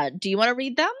 Yeah. Do you want to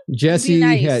read them? Jesse,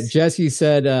 Jesse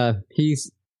said the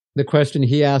question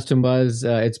he asked him was,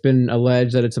 it's been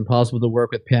alleged that it's impossible to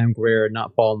work with Pam Grier and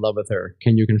not fall in love with her.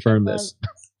 Can you confirm this?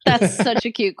 That's such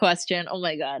a cute question. Oh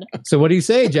my God. So what do you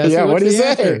say, Jesse? Yeah, what do you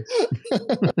say?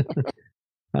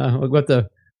 What the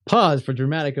pause for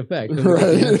dramatic effect.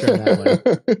 Right.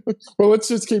 Well, let's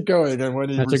just keep going. And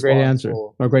when that's a great answer.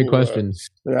 Or great question.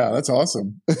 Yeah, that's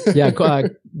awesome. Yeah,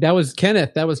 that was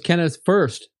Kenneth. That was Kenneth's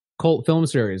first cult film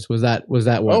series. Was that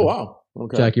one? Oh wow.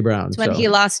 Okay. Jackie Brown. It's when he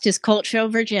lost his cult show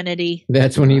virginity.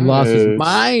 That's when he lost his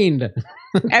mind.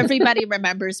 Everybody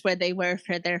remembers where they were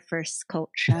for their first cult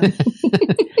show.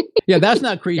 Yeah, that's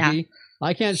not creepy. Yeah.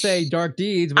 I can't say dark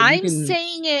deeds, but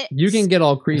saying it. You can get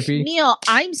all creepy. Neil,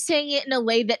 I'm saying it in a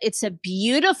way that it's a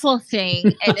beautiful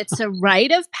thing and it's a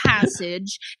rite of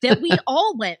passage that we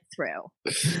all went through.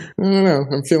 I don't know.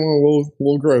 I'm feeling a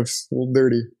little gross, a little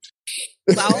dirty.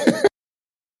 Well,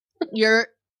 you're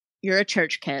a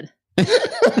church kid.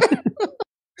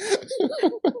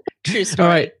 True story.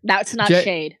 All right. That's not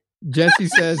shade. Jesse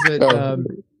says that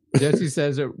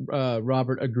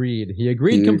Robert agreed. He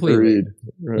agreed completely.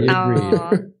 Right. He agreed.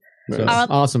 So,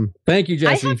 awesome. Thank you,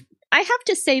 Jesse. I have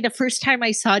to say, the first time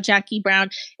I saw Jackie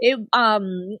Brown,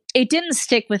 it didn't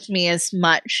stick with me as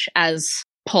much as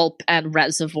Pulp and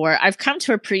Reservoir. I've come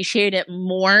to appreciate it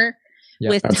more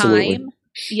with absolutely. time.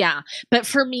 Yeah, but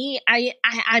for me,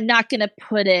 I'm not going to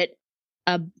put it,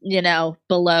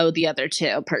 below the other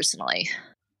two personally.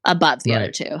 Above the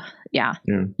other two. Yeah.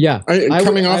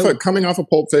 Coming off of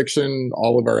Pulp Fiction,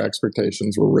 all of our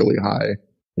expectations were really high,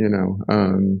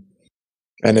 and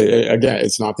again,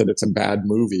 it's not that it's a bad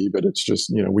movie, but it's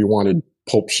just, we wanted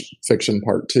Pulp Fiction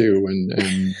Part 2 and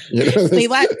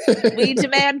we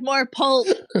demand more Pulp.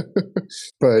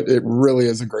 But it really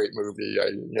is a great movie.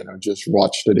 I, just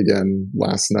watched it again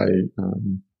last night.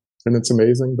 And it's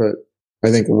amazing, but I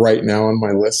think right now on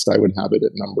my list, I would have it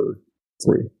at number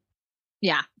 3.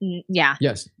 Yeah. Yeah.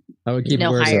 Yes. I would keep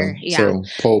no it higher. So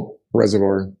Pulp,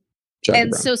 Reservoir, Jackie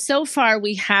and Brown. So far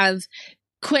we have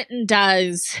Quentin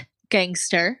does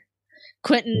Gangster.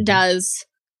 Quentin does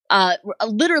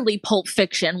literally Pulp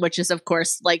Fiction, which is of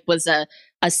course was a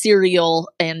serial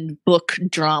and book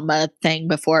drama thing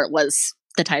before it was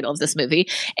the title of this movie.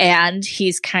 And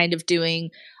he's kind of doing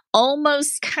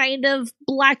almost kind of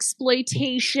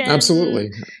blaxploitation. Absolutely.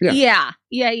 Yeah.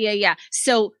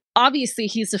 So obviously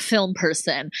he's a film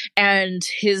person and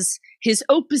his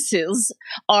opuses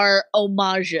are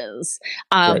homages.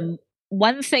 Right.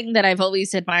 One thing that I've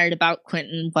always admired about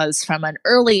Quentin was from an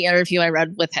early interview I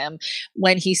read with him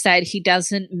when he said he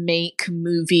doesn't make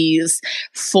movies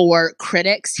for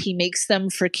critics. He makes them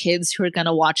for kids who are going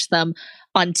to watch them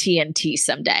on TNT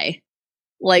someday.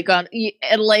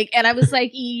 And I was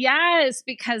like, yes,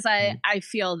 because I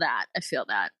feel that.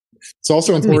 It's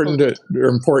also important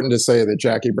to say that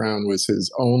Jackie Brown was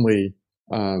his only,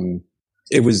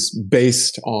 it was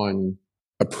based on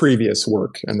a previous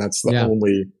work, and that's the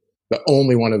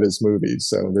only one of his movies.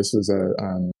 So this was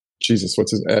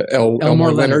what's his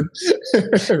Elmore Leonard.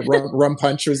 Rum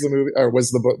Punch was the movie, or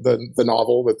was the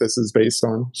novel that this is based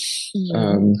on.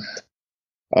 Mm-hmm.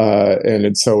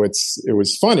 It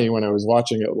was funny when I was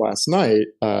watching it last night.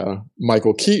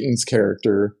 Michael Keaton's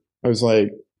character, I was like,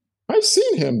 I've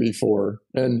seen him before,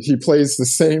 and he plays the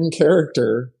same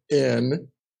character in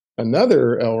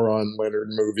another L. Ron Leonard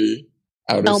movie,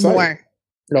 Out of Sight.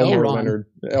 Elmore Leonard.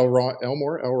 Elmore.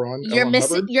 You're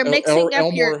mixing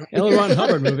up your L. Ron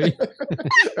Hubbard movie.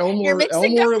 Elmore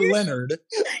Leonard.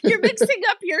 You're mixing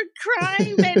up your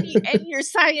crime and your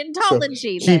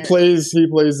Scientology. So he plays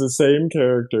the same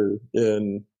character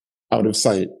in Out of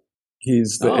Sight.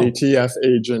 He's the ATF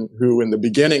agent who, in the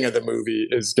beginning of the movie,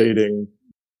 is dating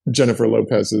Jennifer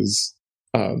Lopez's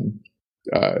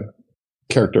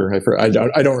character. I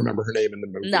don't remember her name in the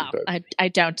movie. No, I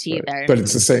don't either. But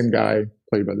it's the same guy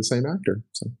played by the same actor.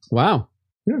 So. Wow.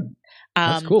 Yeah.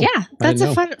 That's cool. Yeah, that's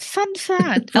a fun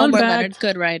fact. Elmore Leonard,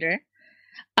 good writer.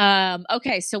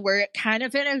 Okay, so we're kind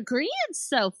of in agreement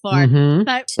so far,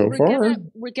 but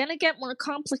we're gonna get more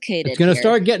complicated. It's gonna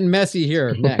start getting messy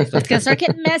here next. It's gonna start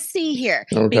getting messy here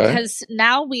because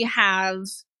now we have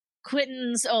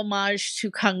Quentin's homage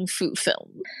to Kung Fu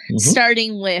film,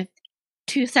 starting with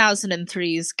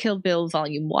 2003's Kill Bill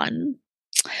Volume 1.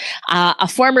 A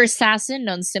former assassin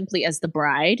known simply as the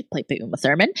Bride, played by Uma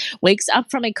Thurman, wakes up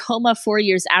from a coma 4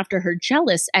 years after her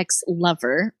jealous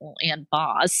ex-lover and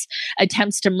boss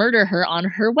attempts to murder her on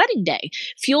her wedding day.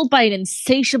 Fueled by an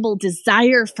insatiable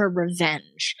desire for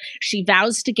revenge, she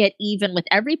vows to get even with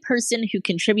every person who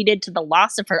contributed to the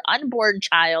loss of her unborn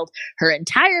child, her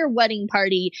entire wedding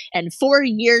party, and 4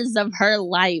 years of her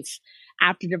life.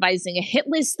 After devising a hit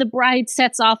list, the Bride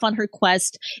sets off on her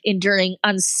quest, enduring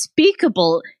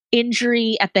unspeakable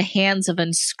injury at the hands of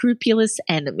unscrupulous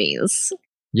enemies.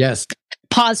 Yes.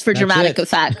 Pause for dramatic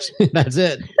effect. That's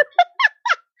it.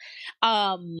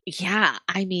 Yeah,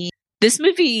 I mean, this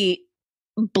movie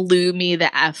blew me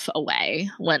the F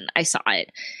away when I saw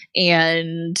it.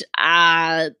 And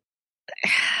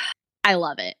I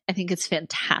love it. I think it's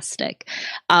fantastic.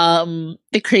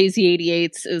 The Crazy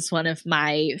 88s is one of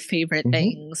my favorite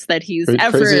things that he's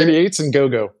ever... Crazy 88s and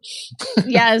Go-Go.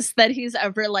 Yes, that he's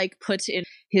ever like put in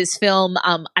his film.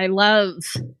 I love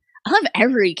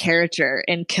every character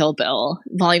in Kill Bill,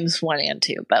 volumes 1 and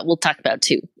 2, but we'll talk about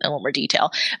 2 in a little more detail.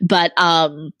 But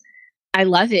I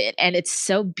love it, and it's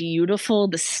so beautiful,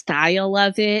 the style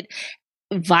of it.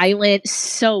 Violent,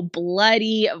 so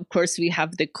bloody. Of course, we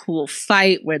have the cool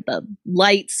fight where the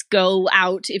lights go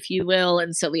out, if you will,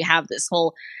 and so we have this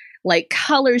whole like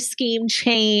color scheme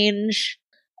change.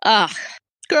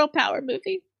 Girl power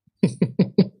movie.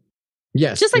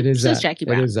 Yes, just like it is that. Jackie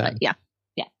Brown. It is that. Yeah.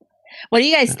 What do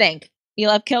you guys think? You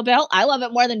love Kill Bill? I love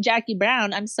it more than Jackie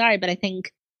Brown. I'm sorry, but I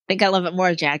think I love it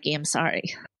more, Jackie. I'm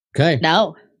sorry. Okay.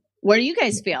 No. What do you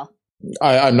guys feel?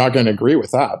 I'm not going to agree with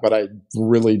that, but I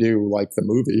really do like the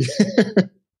movie.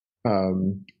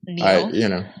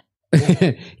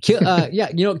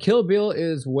 Kill Bill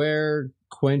is where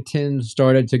Quentin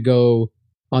started to go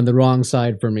on the wrong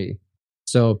side for me.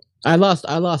 So I lost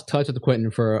touch with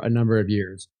Quentin for a number of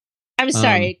years. I'm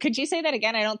sorry. Could you say that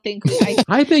again? I don't think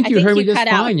I think you heard me just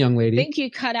fine, young lady. I think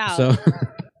you cut out. So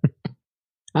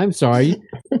I'm sorry.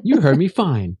 You heard me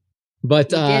fine.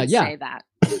 But you did say that.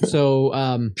 So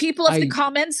people of the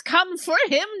comments, come for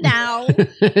him now.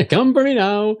 Come for me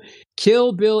now.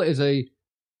 Kill Bill is a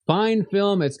fine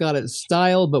film. It's got its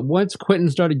style, but once Quentin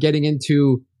started getting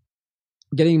into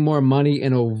getting more money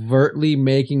and overtly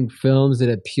making films that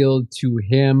appealed to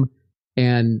him,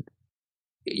 and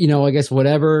I guess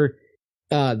whatever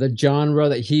the genre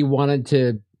that he wanted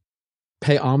to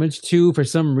pay homage to, for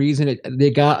some reason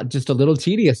they got just a little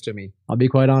tedious to me. I'll be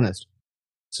quite honest.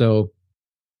 So.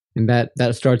 And that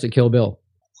starts at Kill Bill.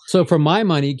 So for my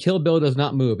money, Kill Bill does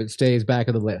not move. It stays back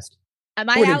of the list. Am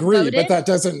I outvoted?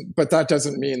 But that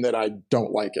doesn't mean that I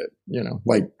don't like it,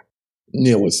 like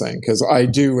Neil was saying, because I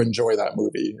do enjoy that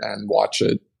movie and watch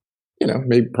it,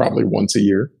 maybe probably once a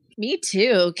year. Me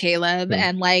too, Caleb. Yeah.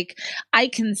 And I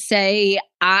can say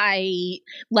I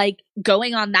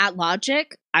going on that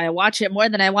logic, I watch it more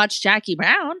than I watch Jackie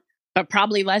Brown. But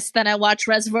probably less than I watch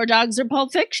Reservoir Dogs or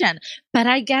Pulp Fiction. But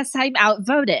I guess I'm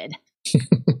outvoted.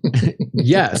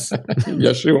 Yes.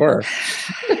 Yes, you are.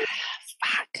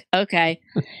 Fuck. Okay.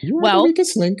 You are the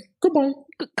weakest link. Goodbye.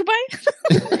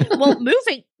 Goodbye. Well,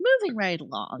 moving right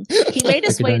along. He made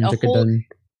us wait a whole...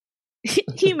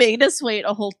 He made us wait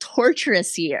a whole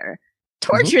torturous year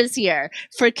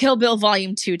for Kill Bill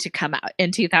Volume 2 to come out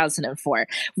in 2004,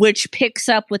 which picks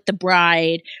up with The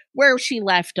Bride where she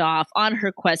left off on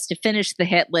her quest to finish the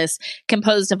hit list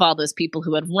composed of all those people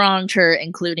who had wronged her,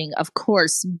 including, of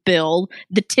course, Bill,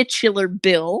 the titular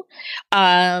Bill.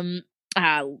 And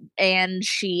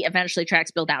she eventually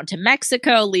tracks Bill down to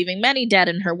Mexico, leaving many dead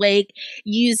in her wake,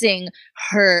 using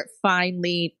her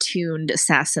finely tuned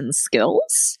assassin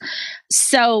skills.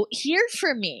 So here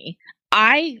for me,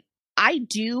 I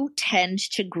do tend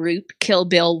to group Kill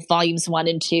Bill Volumes 1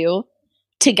 and 2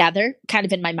 together, kind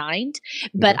of in my mind.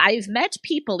 But I've met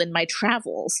people in my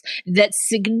travels that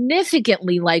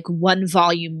significantly like one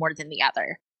volume more than the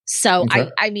other. So,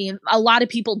 I mean, a lot of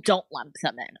people don't lump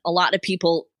them in. A lot of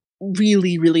people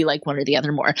really, really like one or the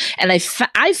other more. And I've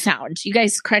found, you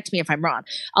guys correct me if I'm wrong,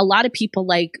 a lot of people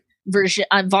like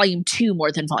Volume 2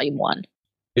 more than Volume 1.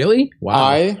 Really? Wow.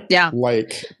 I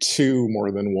like 2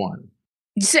 more than 1.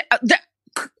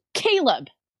 Caleb,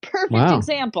 perfect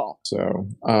example. So,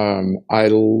 one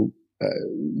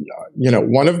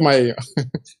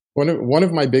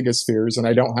of my biggest fears, and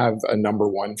I don't have a number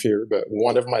one fear, but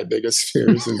one of my biggest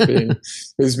fears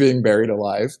is being buried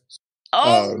alive.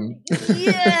 And so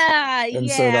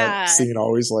that scene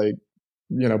always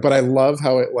but I love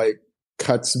how it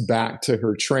cuts back to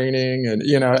her training, and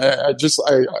I just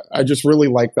really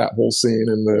like that whole scene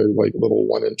and the like little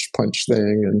 1-inch punch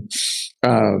thing,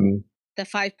 and the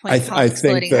 5-point palm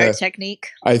exploding heart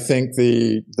technique. I think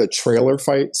the trailer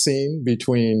fight scene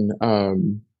between Uma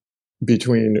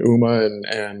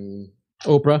and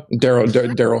Oprah,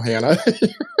 Daryl Hannah.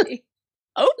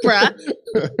 Oprah.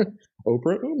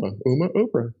 Uma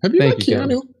Oprah. Have you met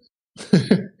Keanu?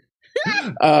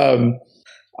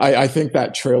 I think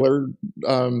that trailer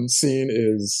scene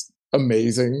is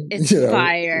amazing. It's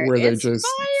fire. Where it's they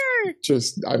fire.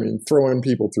 just throwing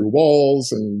people through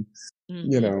walls and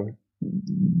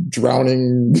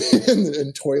drowning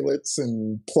in toilets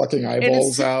and plucking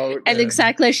eyeballs out. And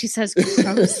exactly as she says,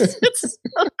 gross. It's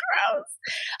so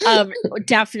gross.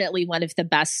 Definitely one of the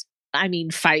best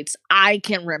fights I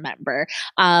can remember.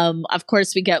 Of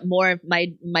course, we get more of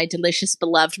my delicious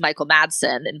beloved Michael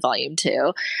Madsen in Volume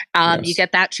 2. Yes. You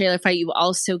get that trailer fight. You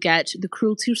also get the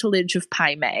cruel tutelage of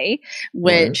Pai Mei,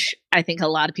 which I think a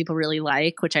lot of people really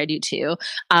like, which I do too.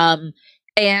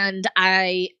 And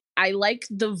I like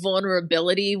the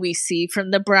vulnerability we see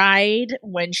from the bride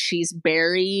when she's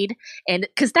buried, and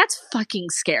because that's fucking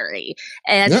scary.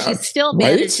 And she still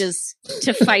manages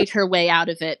to fight her way out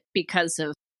of it because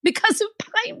of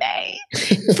Pai Mei.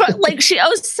 Like, she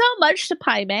owes so much to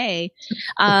Pai Mei.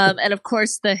 And of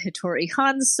course the Hattori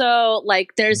Hanzo, like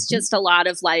there's just a lot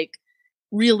of like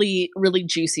really, really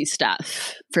juicy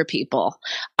stuff for people.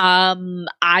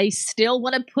 I still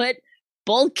want to put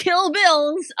both Kill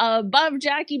Bills above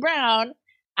Jackie Brown,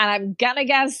 and I'm gonna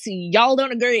guess y'all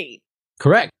don't agree.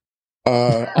 Correct.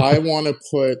 I want to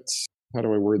put, how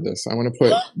do I word this? I want to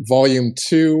put Volume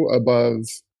 2 above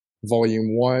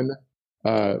Volume 1.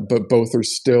 But both are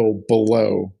still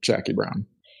below Jackie Brown.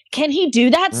 Can he do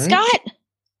that, right? Scott?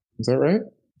 Is that right?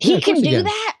 He can do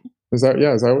that? Is that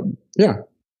yeah.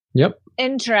 Yep.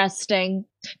 Interesting.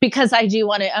 Because I do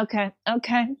want to,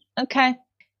 okay.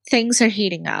 Things are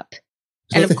heating up.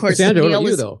 So, and of course, Sandra, what about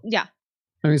you, though? Yeah.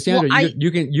 I mean, Sandra,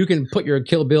 you can put your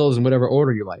Kill Bills in whatever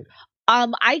order you like.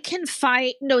 I can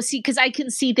because I can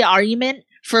see the argument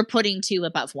for putting 2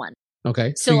 above 1.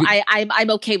 Okay. So I'm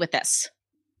okay with this.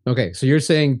 Okay, so you're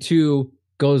saying 2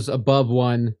 goes above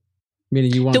 1,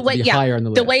 meaning you want it to be higher on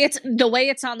the list. The way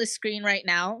it's on the screen right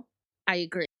now, I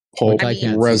agree. Pulp,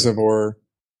 Reservoir,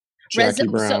 Jackie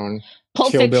Brown,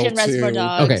 Pulp Kill Fiction, Bill 2. Reservoir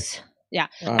Dogs. Okay. Yeah,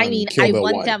 I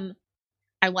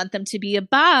want them to be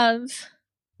above.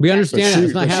 We understand that.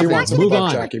 It's not happening. Move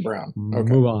on. Jackie Brown. Okay.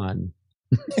 Move on.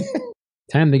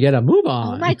 Time to get a move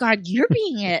on. Oh my God, you're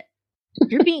being a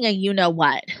you know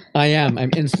what. I am. I'm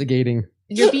instigating.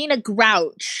 You're being a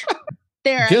grouch.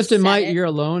 There. Just in my ear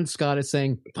alone, Scott is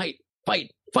saying, fight.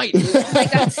 Like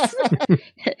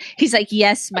he's like,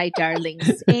 yes, my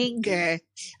darlings, anger.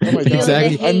 Oh my God.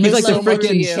 Exactly. He's like the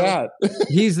freaking chat.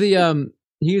 He's the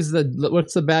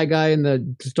what's the bad guy in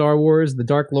the Star Wars, the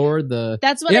Dark Lord,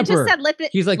 That's what Emperor. I just said. Let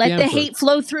the hate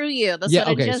flow through you. That's what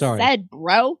I just said,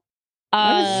 bro.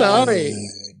 I'm sorry.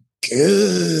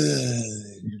 Good.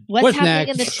 What's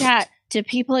happening in the chat? Do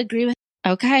people agree with?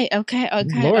 Okay.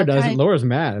 Laura doesn't. Laura's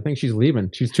mad. I think she's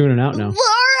leaving. She's tuning out now.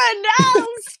 Laura, no,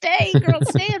 stay, girl,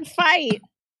 stay and fight.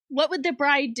 What would the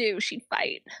bride do? She'd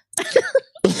fight.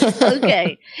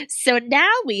 Okay, so now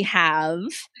we have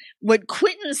what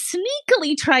Quentin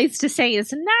sneakily tries to say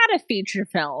is not a feature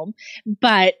film,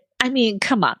 but I mean,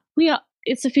 come on,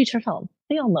 it's a feature film.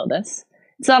 We all know this.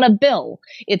 It's on a bill.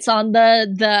 It's on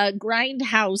the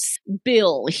Grindhouse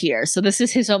bill here. So this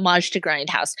is his homage to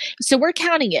Grindhouse. So we're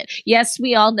counting it. Yes,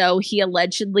 we all know he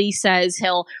allegedly says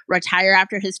he'll retire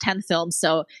after his 10th film.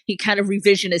 So he kind of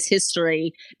revisionist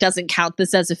history doesn't count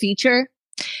this as a feature.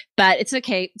 But it's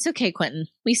okay. It's okay, Quentin.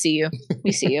 We see you.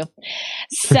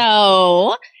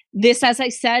 So this, as I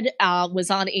said, was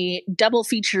on a double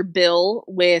feature bill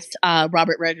with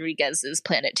Robert Rodriguez's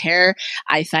Planet Terror.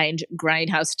 I find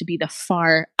Grindhouse to be Death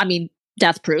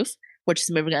Proof, which is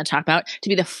the movie we're going to talk about, to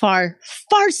be the far,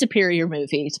 far superior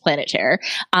movie to Planet Terror.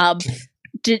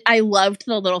 I loved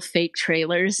the little fake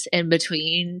trailers in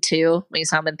between too when you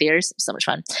saw them in theaters. So much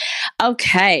fun.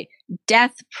 Okay,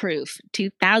 Death Proof,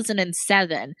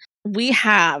 2007. We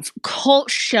have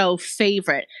cult show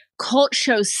favorite, cult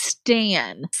show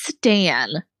Stan,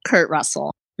 Kurt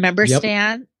Russell. Remember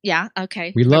Stan? Yeah,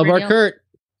 okay. We love our Kurt.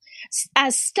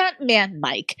 As stuntman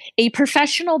Mike, a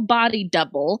professional body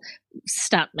double,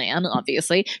 stuntman,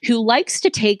 obviously, who likes to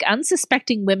take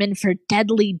unsuspecting women for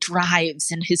deadly drives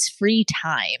in his free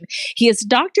time. He has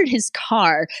doctored his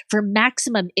car for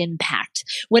maximum impact.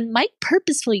 When Mike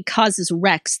purposefully causes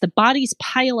wrecks, the bodies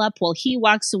pile up while he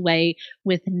walks away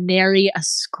with nary a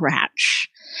scratch.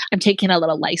 I'm taking a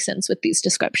little license with these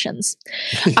descriptions.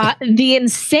 The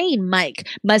insane Mike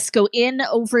must go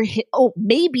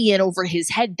maybe in over his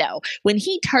head, though, when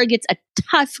he targets a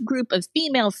tough group of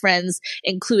female friends,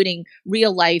 including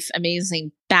real life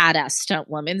amazing badass stunt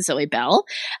woman Zoe Bell,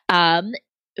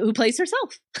 who plays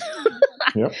herself.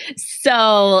 Yep.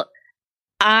 So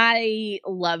I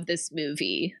love this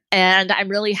movie, and I'm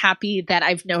really happy that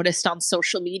I've noticed on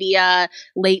social media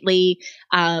lately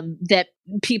that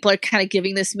people are kind of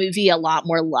giving this movie a lot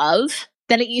more love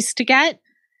than it used to get,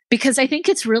 because I think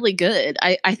it's really good.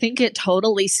 I think it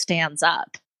totally stands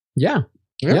up. Yeah.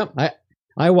 Yep. I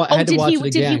had to watch it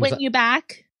again. Did he win you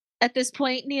back at this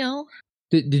point, Neil?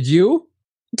 Did you?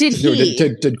 Did he?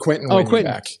 Did Quentin win you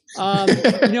back?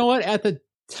 You know what? At the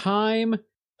time...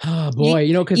 Oh boy,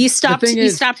 because you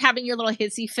stopped having your little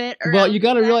hissy fit. Well, you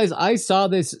got to realize I saw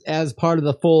this as part of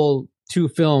the full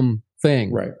 2-film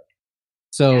thing, right?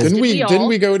 So didn't we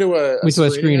go to a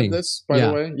screening of this, by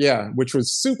the way? Yeah, which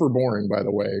was super boring, by the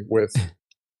way, with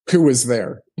who was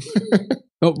there.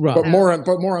 Oh, right. But more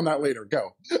on that later.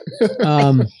 Go.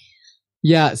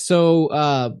 Yeah.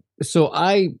 So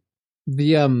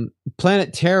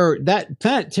Planet Terror. That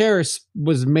Planet Terror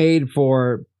was made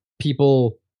for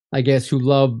people, I guess, who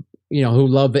love the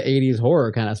 80s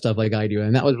horror kind of stuff like I do.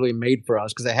 And that was really made for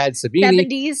us because it had Savini,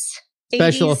 70s,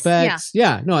 special 80s, effects.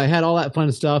 Yeah. No, I had all that fun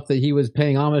stuff that he was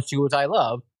paying homage to, which I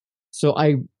love. So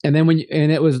it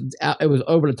was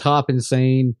over the top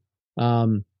insane.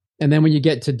 And then when you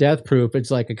get to Death Proof,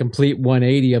 it's like a complete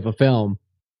 180 of a film,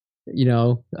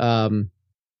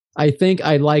 I think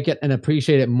I like it and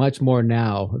appreciate it much more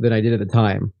now than I did at the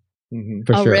time. Mm-hmm.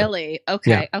 For sure. Really?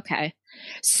 Okay. Yeah. Okay.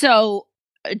 So,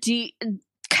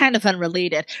 kind of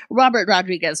unrelated, Robert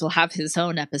Rodriguez will have his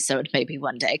own episode maybe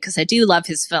one day, because I do love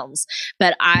his films,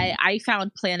 but I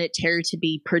found Planet Terror to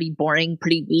be pretty boring,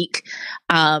 pretty weak.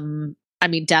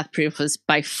 Death Proof was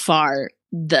by far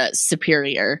the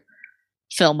superior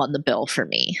film on the bill for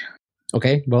me.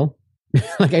 Okay, well,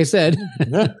 like I said,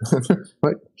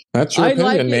 that's your opinion,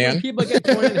 like it man. when people get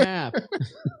torn in half.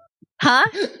 Huh?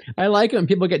 I like it when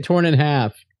people get torn in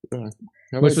half.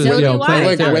 Which was, I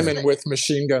like women with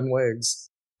machine gun legs.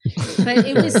 But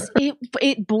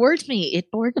it bored me.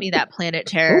 It bored me, that Planet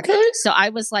Terror. Okay. So I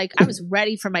was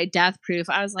ready for my Death Proof.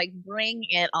 I was like, bring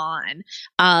it on.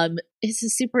 It's a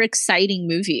super exciting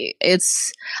movie.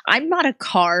 I'm not a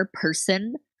car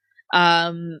person,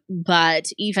 but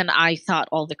even I thought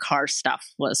all the car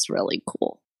stuff was really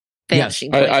cool. Yes,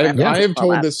 I have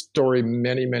told this story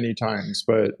many, many times,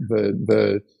 but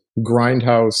the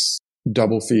Grindhouse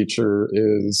double feature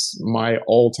is my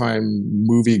all-time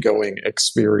movie-going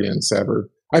experience ever.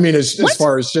 I mean, as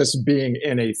far as just being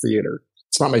in a theater,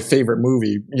 it's not my favorite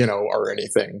movie, or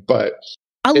anything, but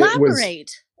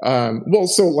elaborate.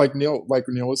 So like Neil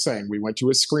was saying, we went to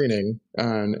a screening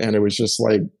and it was just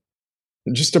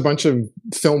a bunch of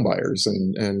film buyers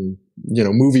and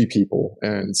movie people,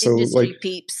 and so industry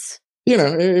peeps.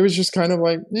 It was just kind of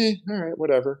like, all right,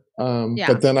 whatever.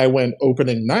 But then I went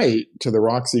opening night to the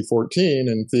Roxy 14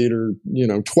 and theater,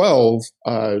 12,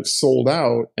 sold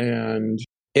out, and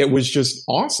it was just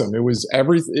awesome. It was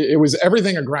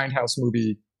everything a Grindhouse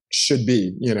movie should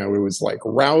be. It was like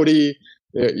rowdy.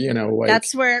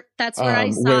 That's where I saw it.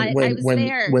 I was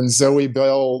there when Zoe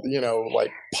Bell,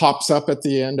 pops up at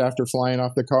the end after flying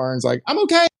off the car and's like, I'm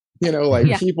okay.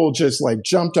 People just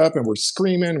jumped up and were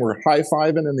screaming, we're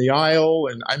high-fiving in the aisle.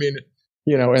 And I mean,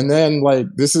 and then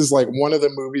this is one of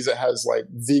the movies that has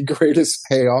the greatest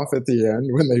payoff at the end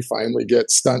when they finally get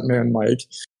Stuntman Mike.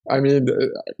 I mean,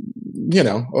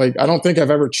 I don't think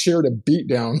I've ever cheered a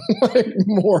beatdown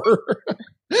more.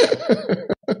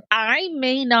 I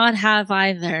may not have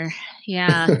either.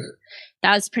 Yeah.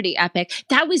 That was pretty epic.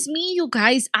 That was me, you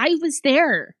guys. I was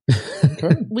there.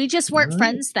 Okay. We just weren't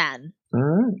friends then. All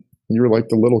right. You were like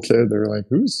the little kid. They were like,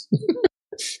 who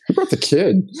brought the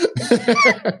kid?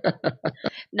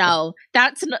 No,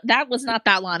 that was not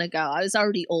that long ago. I was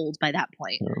already old by that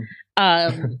point.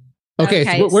 Oh. Okay,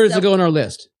 so where does it go on our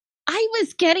list? I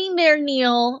was getting there,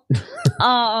 Neil.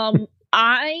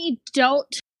 I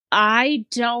don't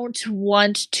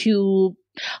want to.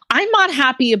 I'm not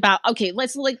happy about. Okay,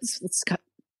 let's call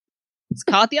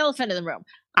it the elephant in the room.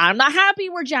 I'm not happy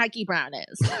where Jackie Brown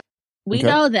is. We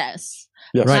know this.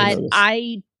 Yes, right.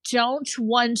 I don't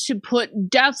want to put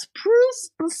Death Proof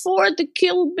before the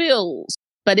Kill Bills.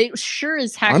 but it sure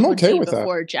as heck I'm would okay be with that.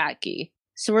 before Jackie.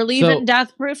 So we're leaving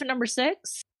Death Proof at number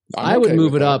 6? I would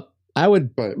move it up. I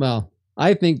would, well,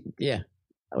 I think,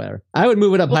 whatever. I would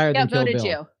move it up higher than Kill Bill.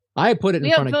 You. I put it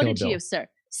in front of Kill Bill. We voted you, sir.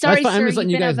 Sorry, sir, you've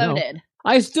been outvoted.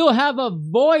 I still have a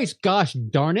voice, gosh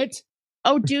darn it.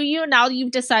 Oh, do you? Now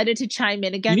you've decided to chime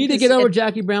in again? You need to get over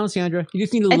Jackie Brown, Sandra. You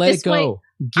just need to let it go.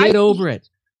 Get over it.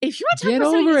 If you want to talk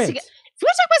about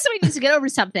somebody needs to get over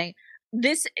something,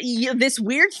 this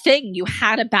weird thing you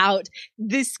had about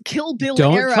this Kill Bill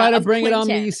era. Don't try to bring Quentin.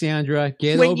 it on me, Sandra.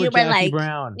 Get over Jackie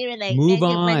Brown. You were like, move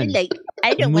on.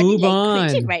 I don't want to like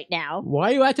Quentin right now.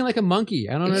 Why are you acting like a monkey?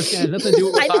 I don't understand. It has nothing to do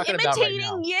with what we're talking about right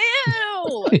now. I'm imitating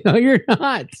you. No, you're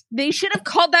not. They should have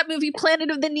called that movie Planet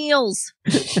of the Neils.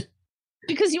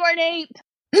 Because you are an ape.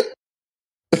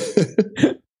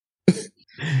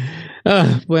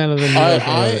 Planet of the Neils.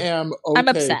 I am okay I'm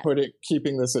upset.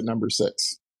 keeping this at number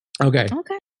 6. Okay.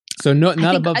 So not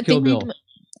above Kill Bill.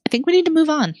 I think we need to move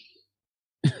on.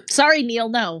 Sorry, Neil.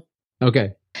 No.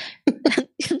 Okay.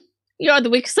 You're on the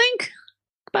weak link.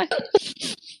 Goodbye.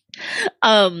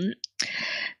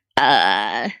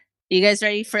 You guys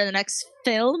ready for the next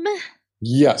film?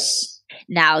 Yes.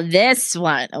 Now this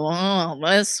one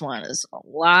is a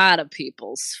lot of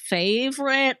people's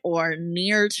favorite or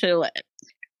near to it.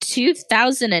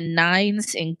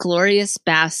 2009's Inglourious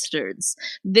Bastards.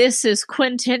 This is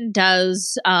Quentin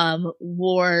Does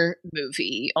war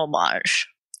movie homage.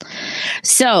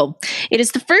 So, it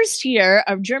is the first year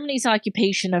of Germany's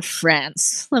occupation of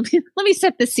France. Let me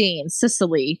set the scene.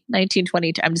 Sicily,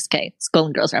 1922. I'm just kidding. It's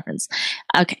Golden Girls reference.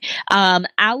 Okay.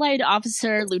 Allied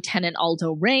officer Lieutenant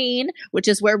Aldo Rain, which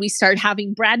is where we start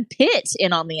having Brad Pitt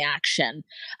in on the action,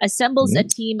 assembles a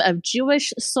team of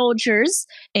Jewish soldiers,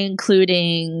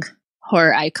 including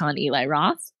horror icon Eli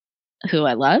Roth, who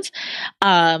I love.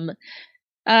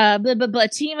 A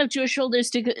team of Jewish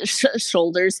soldiers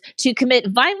to commit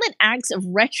violent acts of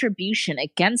retribution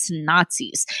against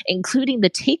Nazis, including the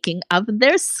taking of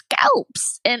their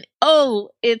scalps. And oh,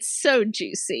 it's so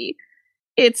juicy.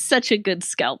 It's such a good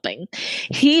scalping.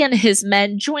 He and his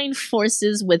men join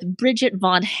forces with Bridget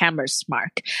von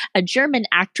Hammersmark, a German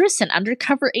actress and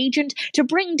undercover agent, to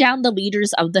bring down the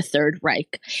leaders of the Third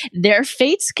Reich. Their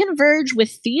fates converge with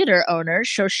theater owner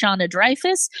Shoshana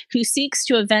Dreyfus, who seeks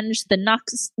to avenge the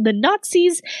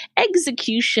Nazis'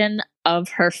 execution of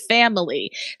her family.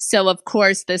 So, of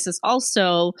course, this is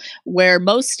also where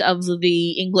most of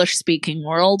the English-speaking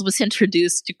world was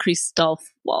introduced to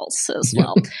Christoph Waltz as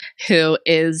well, who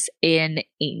is an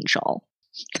angel.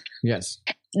 Yes.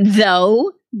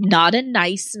 Though not a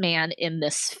nice man in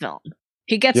this film.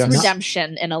 He gets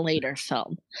redemption in a later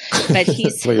film. But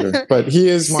he's later. But he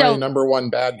is my number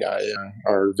one bad guy in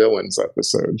our villains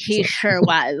episode. He sure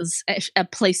was. A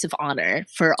place of honor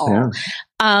for all.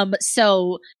 Yeah.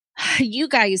 So you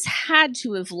guys had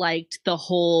to have liked the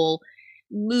whole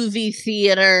movie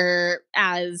theater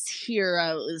as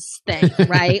heroes thing,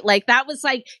 right? Like that was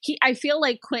like I feel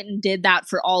like Quentin did that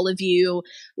for all of you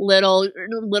little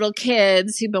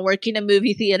kids who've been working in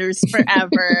movie theaters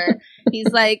forever.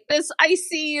 He's like, this, I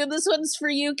see you. This one's for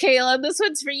you, Kayla. This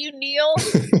one's for you, Neil.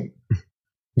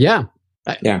 Yeah,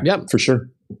 for sure.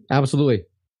 Absolutely.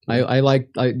 I like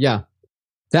that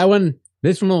one.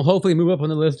 This one will hopefully move up on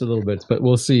the list a little bit, but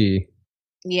we'll see.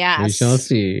 Yeah, we shall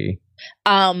see.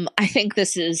 I think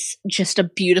this is just a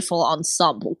beautiful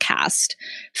ensemble cast.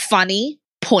 Funny,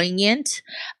 poignant.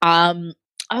 I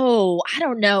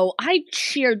don't know. I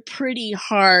cheered pretty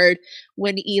hard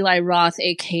when Eli Roth,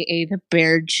 aka the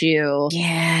Bear Jew,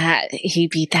 he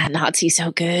beat that Nazi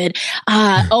so good.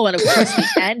 And of course, the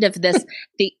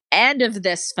end of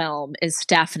this film is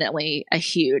definitely a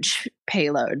huge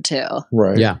payload too.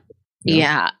 Right.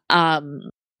 Yeah.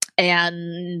 And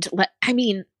I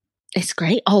mean, it's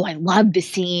great. Oh, I love the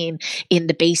scene in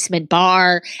the basement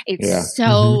bar. It's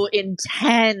so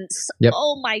intense. Yep.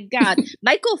 Oh my God.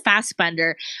 Michael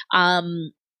Fassbender,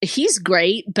 he's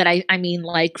great, but I mean,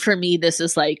 like, for me, this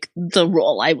is like the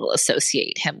role I will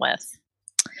associate him with.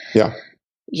 Yeah.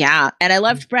 Yeah. And I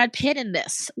loved Brad Pitt in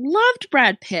this. Loved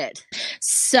Brad Pitt.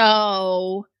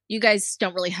 So you guys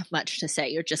don't really have much to say.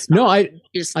 You're just I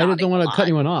don't want to cut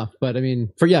anyone off, but I mean,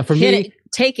 for me,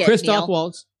 take it, Christoph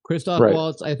Waltz.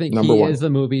 Waltz, I think he is the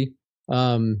movie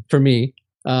for me.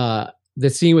 The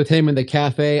scene with him in the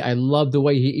cafe, I love the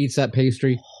way he eats that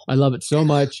pastry. I love it so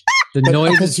much. The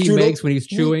noises he makes when he's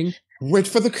chewing. Wait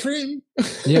for the cream.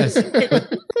 Yes.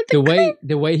 the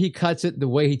way he cuts it, the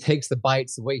way he takes the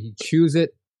bites, the way he chews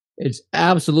it, it's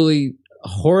absolutely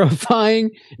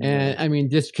horrifying. And I mean,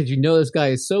 just because this guy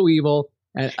is so evil,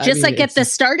 And, just like at the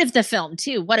start of the film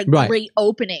too. What a great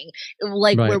opening,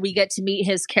 like where we get to meet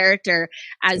his character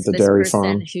as this person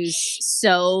farm. Who's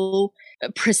so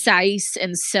precise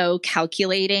and so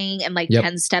calculating and like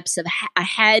 10 steps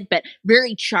ahead, but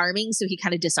very charming. So he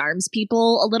kind of disarms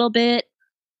people a little bit.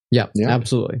 Yeah,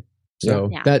 absolutely. So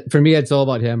that for me, it's all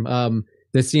about him.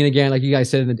 The scene again, like you guys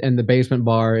said, in the basement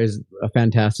bar is a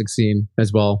fantastic scene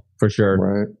as well, for sure.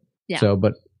 Right. Yeah. So,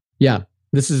 but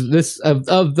this of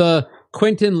the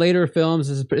Quentin later films.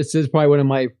 This is probably one of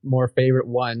my more favorite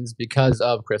ones because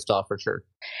of Christoph, for sure.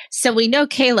 So we know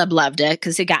Caleb loved it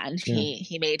because again,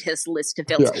 he made his list of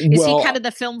films. Yeah. Is he kind of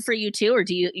the film for you too, or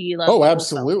do you love? Oh,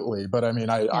 absolutely. But I mean,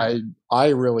 I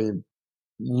really,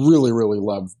 really, really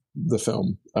love the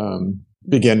film,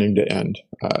 beginning to end.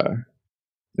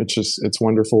 It's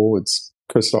wonderful. It's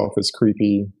Christoph is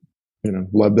creepy.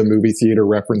 Love the movie theater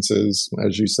references,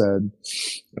 as you said.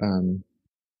 And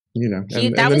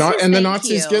the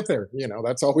Nazis get there.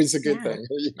 That's always a good thing.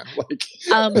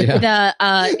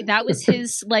 That was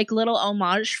his like little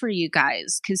homage for you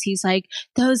guys, because he's like,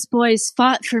 those boys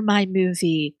fought for my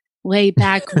movie way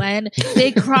back when.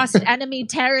 They crossed enemy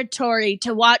territory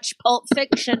to watch Pulp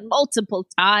Fiction multiple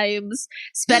times,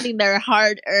 spending their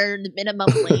hard-earned minimum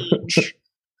wage.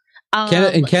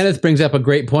 Kenneth brings up a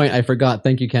great point. I forgot.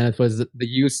 Thank you, Kenneth. Was the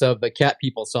use of the Cat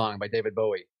People song by David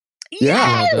Bowie.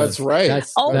 Yeah, that's right. That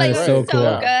is so cool.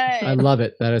 Good. I love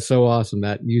it. That is so awesome.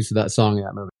 That use of that song in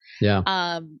that movie.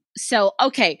 Yeah. So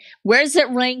okay, where's it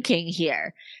ranking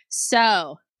here?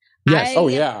 So yes.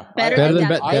 Better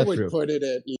than I would put it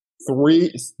at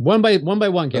 3. One by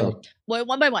one, Kelly. Well,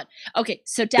 one by one. Okay,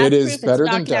 so Death it is Proof, better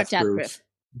than Death Proof.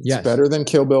 It's better than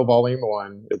Kill Bill Volume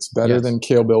 1. It's better than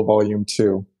Kill Bill Volume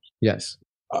 2. Yes.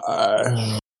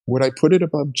 Would I put it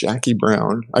above Jackie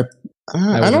Brown? I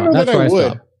don't know that I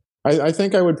would. I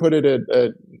think I would put it at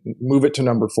move it to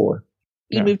number 4.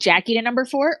 You move Jackie to number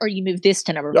 4, or you move this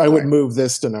to number 4? I would move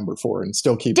this to number 4 and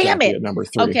still keep Jackie at number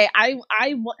 3. Okay,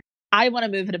 I want to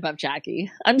move it above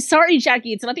Jackie. I'm sorry,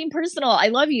 Jackie. It's nothing personal. I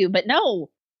love you, but no.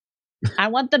 I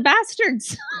want the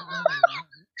bastards.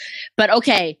 But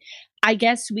okay, I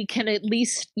guess we can at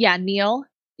least, Neil.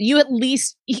 You at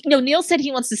least, Neil said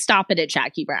he wants to stop it at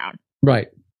Jackie Brown. Right.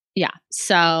 Yeah.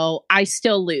 So I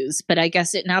still lose, but I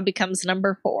guess it now becomes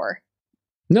number 4.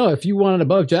 No, if you want it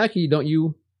above Jackie, don't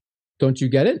you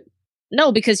get it?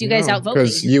 No, because you guys outvoted me.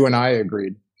 Because you and I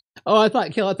agreed. Oh, I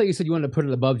thought you said you wanted to put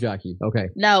it above Jackie. Okay.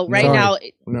 No, now.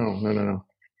 No.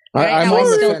 I'm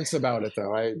on the fence about it,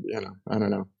 though. I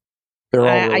don't know. They're all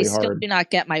really hard. I still do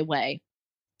not get my way.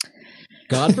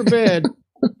 God forbid.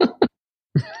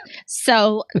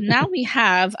 So now we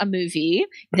have a movie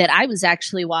that I was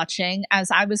actually watching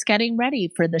as I was getting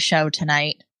ready for the show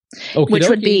tonight, which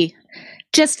would be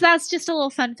that's just a little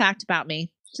fun fact about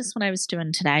me, just what I was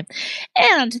doing today.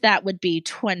 And that would be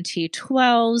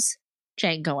 2012's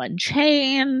Django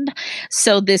Unchained.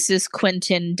 So this is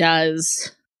Quentin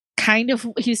does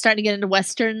he's starting to get into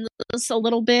Westerns a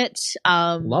little bit.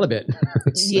 A lot of it.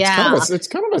 It's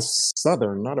kind of a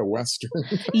Southern, not a Western.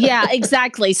 Yeah,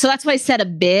 exactly. So that's why I said a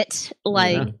bit,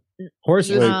 like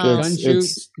horses, gun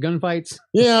shoots, gunfights.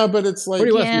 Yeah, but it's like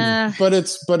but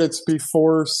it's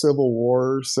before Civil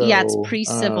War. So it's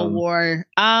pre-Civil War.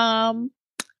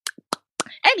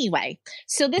 Anyway,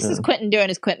 so this is Quentin doing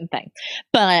his Quentin thing,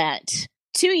 but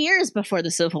 2 years before the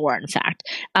Civil War, in fact,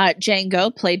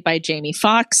 Django, played by Jamie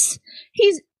Foxx,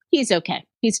 he's okay.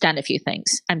 He's done a few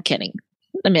things. I'm kidding.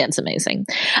 The man's amazing.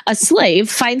 A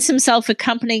slave finds himself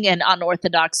accompanying an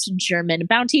unorthodox German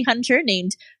bounty hunter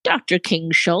named Dr.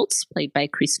 King Schultz, played by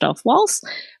Christoph Waltz,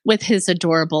 with his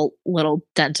adorable little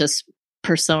dentist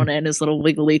persona and his little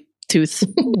wiggly tooth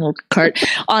little cart,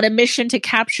 on a mission to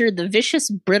capture the vicious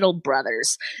Brittle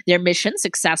brothers. Their mission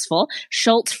successful,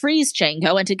 Schultz frees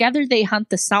Django, and together they hunt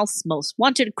the South's most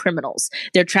wanted criminals.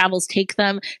 Their travels take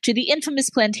them to the infamous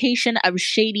plantation of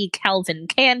Shady Calvin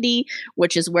Candy,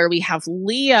 which is where we have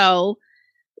Leo,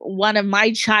 one of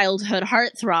my childhood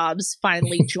heartthrobs,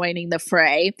 finally joining the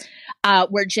fray,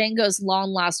 where Django's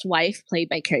long-lost wife, played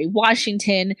by Kerry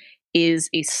Washington, is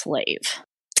a slave.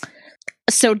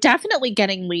 So definitely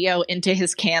getting Leo into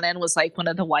his canon was like one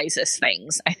of the wisest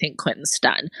things I think Quentin's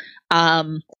done.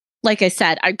 Like I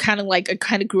said, I kind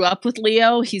of grew up with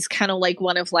Leo. He's kind of like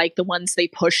one of like the ones they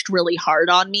pushed really hard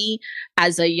on me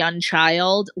as a young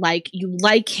child. Like, you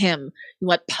like him, you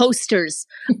want posters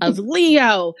of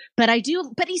Leo, but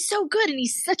he's so good and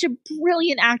he's such a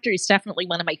brilliant actor. He's definitely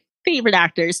one of my favorite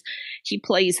actors. He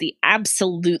plays the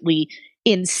absolutely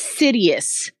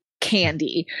insidious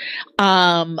Candy.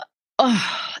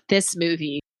 This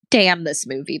movie. Damn this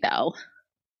movie, though.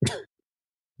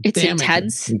 It's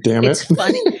intense. Damn it. It's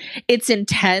funny. It's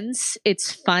intense.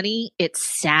 It's funny.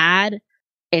 It's sad.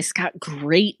 It's got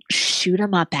great shoot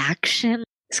 'em up action.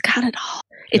 It's got it all.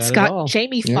 It's got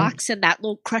Jamie Foxx in that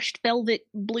little crushed velvet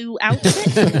blue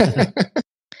outfit.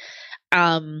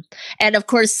 And of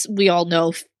course,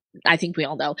 I think we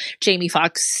all know Jamie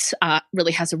Foxx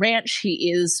really has a ranch.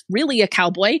 He is really a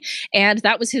cowboy, and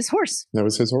that was his horse. Yeah.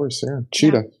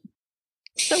 Cheetah. Yeah.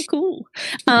 So cool.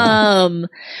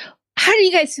 How do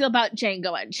you guys feel about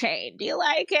Django Unchained? Do you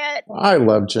like it? I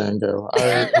love Django.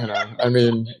 I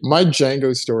mean, my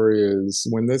Django story is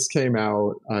when this came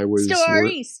out, I was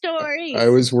I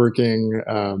was working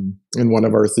in one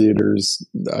of our theaters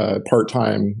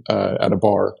part-time at a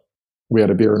bar. We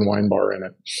had a beer and wine bar in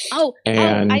it.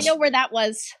 I know where that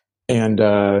was. And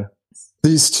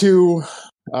these two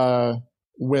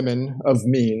women of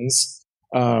means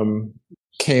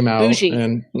came out, Bougie.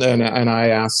 and I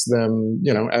asked them,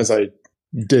 as I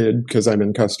did because I'm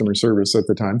in customer service at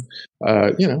the time,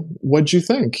 what'd you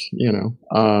think?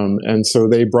 And so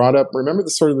they brought up. Remember the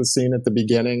scene at the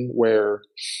beginning where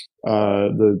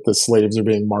the slaves are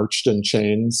being marched in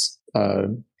chains,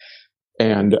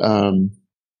 and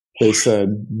they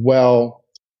said, well,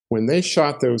 when they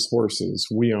shot those horses,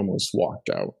 we almost walked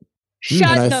out.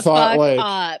 Shut the fuck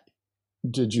up.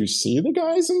 Did you see the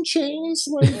guys in chains?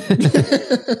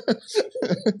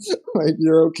 Like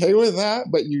you're okay with that,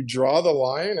 but you draw the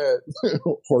line at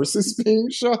horses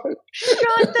being shot?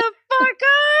 Shut the fuck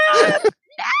up!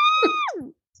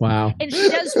 No! Wow. And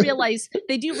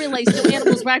they do realize no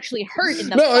animals were actually hurt in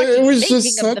the it was making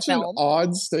just such of the an film.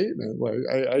 odd statement. Like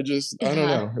I don't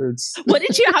know. It's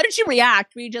how did you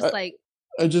react? Were you just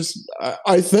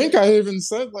I think I even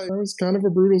said it was kind of a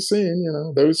brutal scene,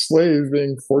 those slaves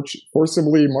being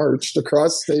forcibly marched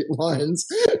across state lines,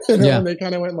 and they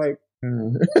kind of went like,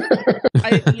 you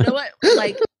know what?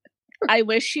 I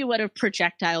wish you would have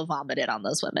projectile vomited on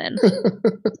those women.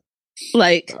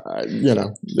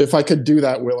 If I could do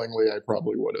that willingly, I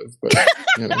probably would have, but I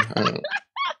don't know.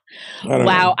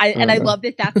 Wow. I love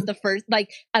that that's the first,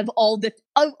 of all the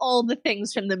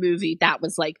things from the movie, that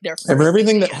was their first. And for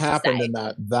everything that happened in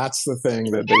that's the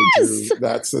thing that they do.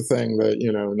 That's the thing that,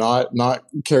 not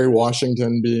Kerry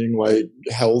Washington being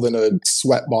held in a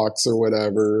sweatbox or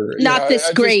whatever. Not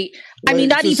great. I mean,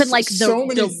 not even so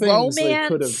many the romance. They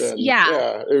could have been.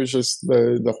 Yeah. It was just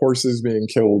the horses being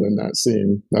killed in that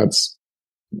scene. That's,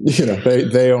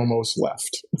 they almost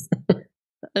left.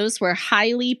 Those were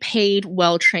highly paid,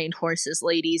 well-trained horses,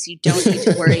 ladies. You don't need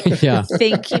to worry. Yeah. I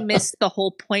think you missed the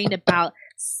whole point about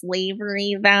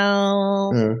slavery,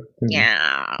 though.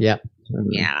 Yeah.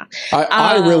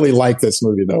 I really like this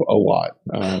movie, though, a lot.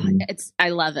 I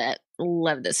love it.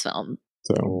 Love this film.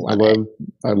 So I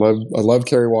love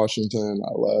Kerry Washington.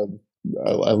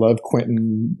 I love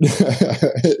Quentin in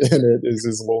it is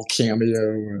his little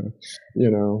cameo,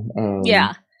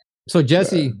 yeah. So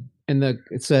Jesse,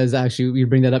 it says, actually, you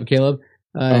bring that up, Caleb,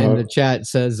 in the chat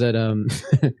says that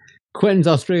Quentin's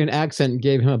Australian accent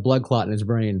gave him a blood clot in his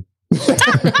brain.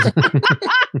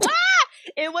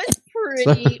 It was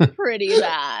pretty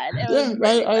bad.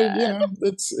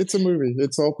 It's a movie.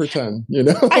 It's all pretend,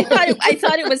 I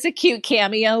thought it was a cute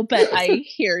cameo, but I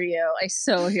hear you. I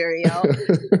so hear you.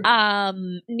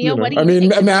 Neil, what do you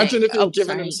think? Imagine if he'd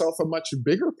given himself a much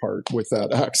bigger part with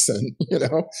that accent. It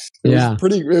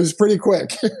was pretty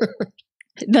quick.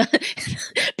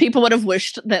 People would have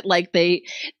wished that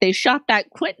they shot that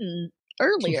Quentin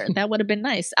earlier. That would have been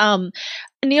nice.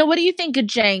 Neil, what do you think of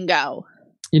Django?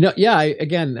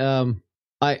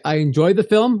 I enjoyed the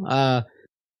film.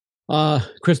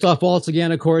 Christoph Waltz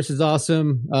again, of course, is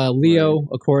awesome. Leo,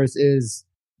 of course, is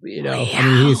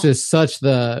he's just such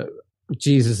the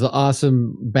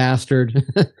awesome bastard.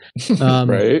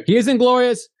 Right? He is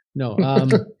inglorious. No,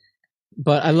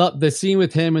 but I love the scene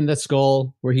with him and the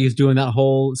skull where he's doing that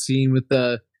whole scene with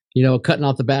the cutting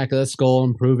off the back of the skull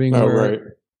and proving the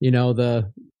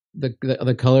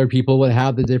colored people would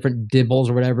have the different dibbles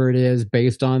or whatever it is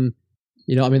based on,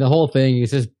 the whole thing.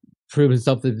 He's just proved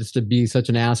himself to be such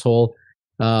an asshole.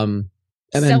 And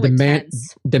then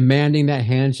demanding that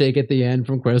handshake at the end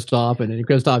from Christoph, and then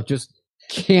Christoph just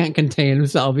can't contain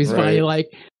himself. He's finally like,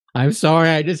 "I'm sorry,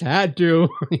 I just had to,"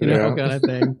 kind of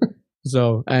thing.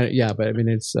 So, but I mean,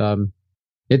 it's and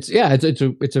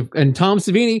Tom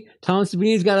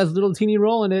Savini's got his little teeny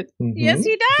role in it. Mm-hmm. Yes,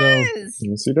 he does.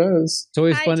 Yes, he does. It's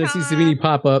always fun to see Savini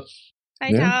pop up.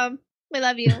 Hi, Tom. We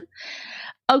love you.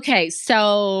 Okay,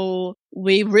 so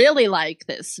we really like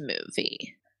this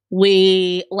movie.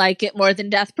 We like it more than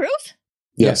Death Proof?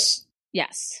 Yes.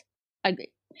 Yes.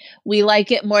 Agree. We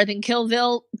like it more than Kill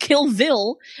Bill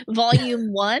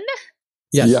Volume 1?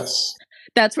 Yes.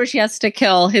 That's where she has to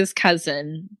kill his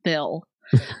cousin, Bill.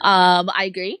 I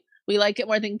agree. We like it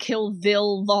more than Kill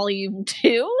Bill Volume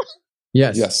 2.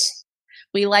 Yes. Yes.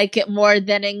 We like it more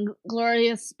than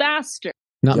Inglourious Bastard.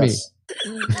 Not me.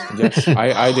 Yes,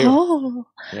 I do. Oh.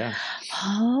 Yeah.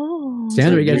 Oh.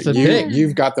 Sandra gets the pick.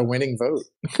 You've got the winning vote.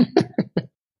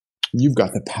 You've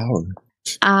got the power.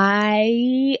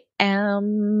 I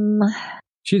am.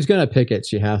 She's gonna pick it.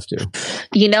 She has to.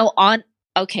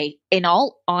 In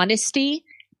all honesty,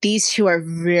 these two are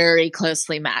very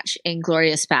closely matched.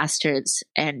 Inglourious Bastards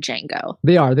and Django.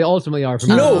 They are. They ultimately are.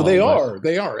 No, they are.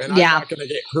 They are. And I'm not going to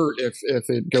get hurt if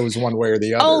it goes one way or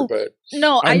the other. Oh, but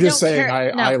no, I'm just saying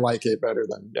care. I like it better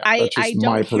than. Yeah, that's just I don't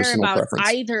my care personal about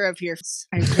preference. either of your.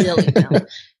 I really don't.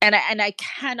 and I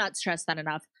cannot stress that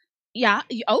enough. Yeah.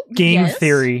 Game yes.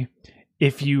 theory.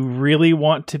 If you really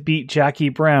want to beat Jackie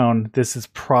Brown, this is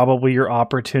probably your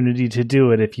opportunity to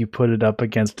do it if you put it up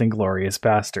against Inglourious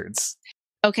Bastards.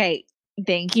 Okay.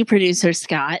 Thank you, producer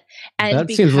Scott. And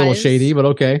that seems a little shady, but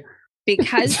okay.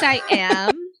 Because I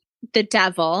am the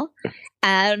devil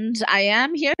and I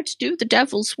am here to do the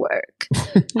devil's work.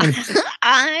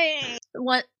 I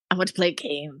want to play a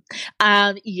game.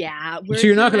 Yeah. So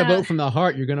you're not going to vote from the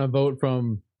heart. You're going to vote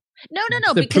from... No.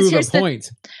 To because prove a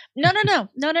point. No.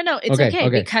 It's okay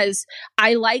because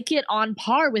I like it on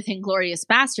par with Inglourious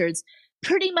Bastards.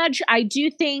 Pretty much, I do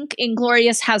think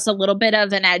Inglourious has a little bit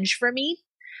of an edge for me,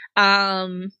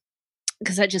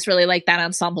 because I just really like that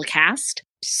ensemble cast.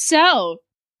 So,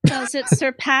 does it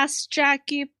surpass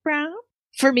Jackie Brown?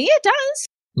 For me, it does.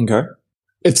 Okay,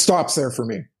 it stops there for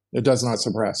me. It does not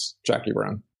surpass Jackie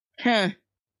Brown.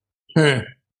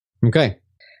 Okay,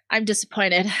 I'm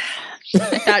disappointed.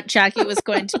 I thought Jackie was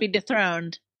going to be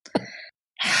dethroned.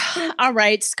 All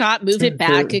right, Scott, move it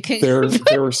back. There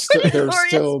are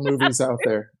still movies out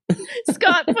there.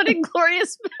 Scott, put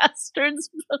Inglourious Bastards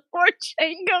before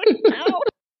Django now.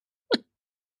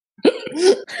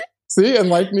 See, and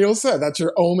like Neil said, that's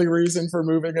your only reason for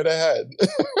moving it ahead.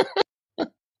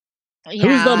 Yeah,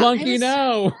 who's the monkey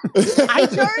now? I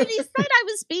already said I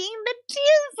was being the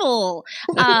devil.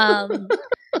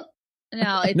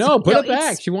 Put it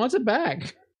back. She wants it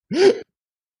back.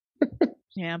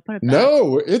 Yeah, put it back.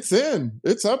 No, it's in.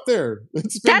 It's up there.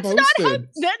 It's been posted.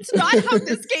 That's not how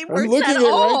this game works I'm looking at at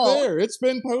it all. right there. It's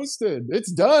been posted.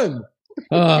 It's done.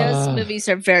 Those movies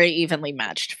are very evenly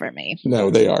matched for me. No,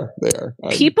 they are. They are.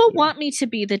 People want me to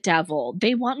be the devil.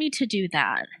 They want me to do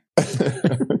that.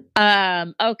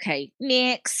 Okay.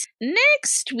 Next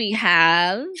we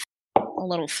have a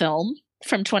little film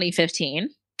from 2015.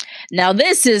 Now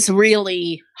this is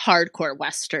really hardcore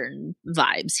Western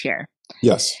vibes here.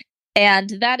 Yes. And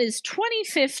that is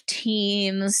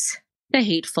 2015's The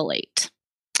Hateful Eight.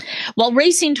 While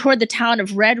racing toward the town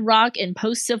of Red Rock in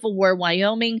post-Civil War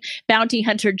Wyoming, bounty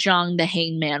hunter John the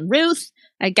Hangman Ruth,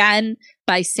 again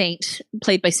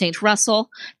played by Saint Russell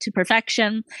to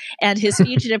perfection, and his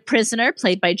fugitive prisoner,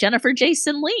 played by Jennifer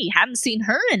Jason Leigh, hadn't seen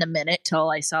her in a minute till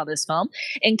I saw this film,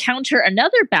 encounter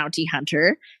another bounty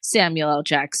hunter, Samuel L.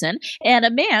 Jackson, and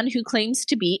a man who claims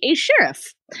to be a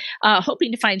sheriff.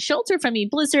 Hoping to find shelter from a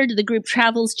blizzard, the group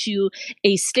travels to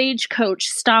a stagecoach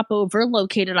stopover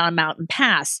located on Mountain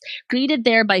Pass. Greeted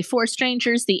there by four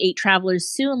strangers, the eight travelers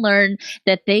soon learn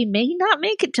that they may not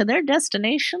make it to their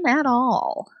destination at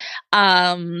all.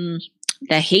 The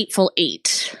Hateful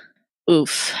Eight.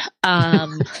 Oof.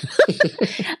 You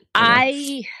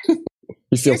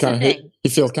feel kind of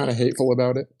hateful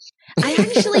about it? I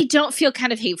actually don't feel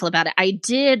kind of hateful about it. I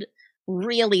did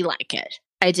really like it.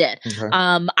 I did. Okay.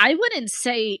 I wouldn't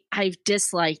say I've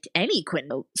disliked any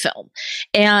Quentin film,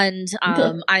 and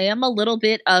I am a little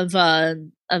bit of a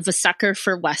sucker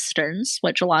for westerns,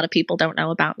 which a lot of people don't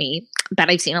know about me. But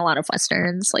I've seen a lot of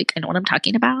westerns. Like, I know what I'm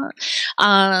talking about.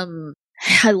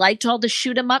 I liked all the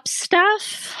shoot 'em up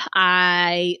stuff.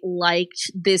 I liked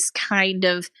this kind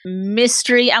of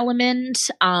mystery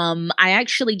element. I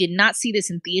actually did not see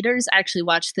this in theaters. I actually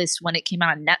watched this when it came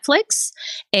out on Netflix.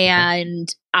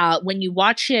 And when you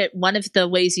watch it, one of the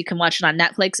ways you can watch it on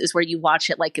Netflix is where you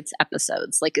watch it like it's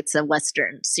episodes, like it's a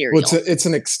Western serial. Well, it's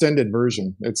an extended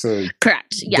version.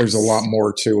 Correct. Yes. There's a lot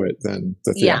more to it than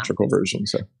the theatrical version.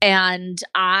 So, and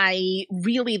I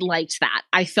really liked that.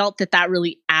 I felt that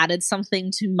really added something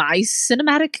to my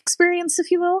cinematic experience, if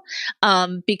you will,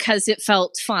 because it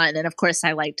felt fun. And of course,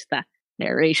 I liked the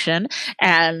narration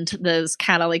and those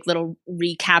kind of like little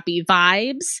recappy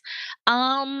vibes.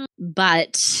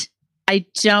 But I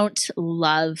don't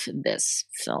love this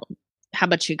film. How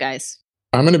about you guys?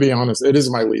 I'm going to be honest. It is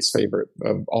my least favorite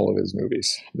of all of his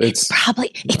movies. It's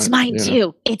mine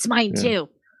too. It's mine too.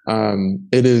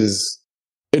 It is.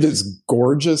 It is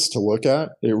gorgeous to look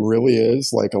at. It really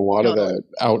is. Like a lot of that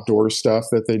outdoor stuff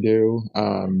that they do.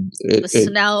 The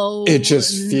snow. It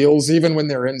just feels, even when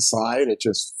they're inside, it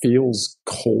just feels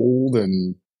cold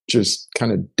and just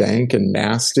kind of dank and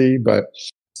nasty. But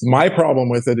my problem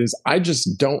with it is I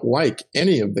just don't like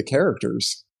any of the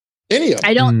characters. Any of them.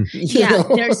 I don't. Yeah,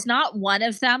 there's not one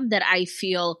of them that I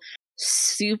feel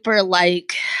super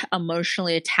like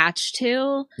emotionally attached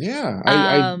to.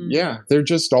 Yeah, yeah, they're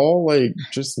just all like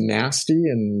just nasty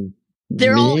and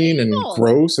they're mean and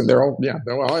gross, and they're all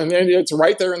and it's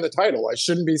right there in the title. I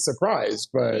shouldn't be surprised,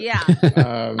 but yeah,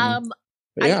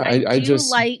 I do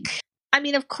just like. I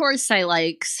mean, of course, I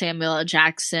like Samuel L.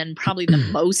 Jackson probably the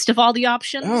most of all the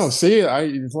options. Oh, see,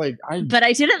 but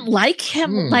I didn't like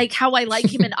him like how I like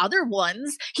him in other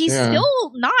ones. He's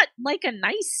still not like a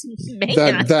nice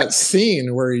man. That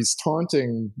scene where he's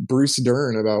taunting Bruce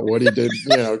Dern about what he did,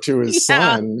 to his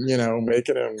son,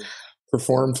 making him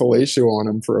perform fellatio on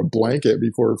him for a blanket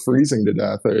before freezing to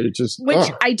death. It just,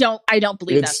 I don't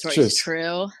believe that story is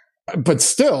true. But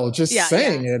still, just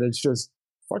saying it's just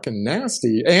fucking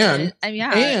nasty. And he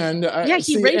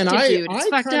raped a dude. It's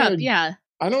fucked up. Yeah.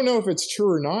 I don't know if it's true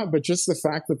or not, but just the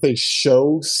fact that they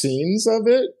show scenes of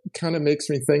it kind of makes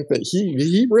me think that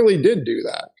he really did do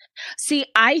that. See,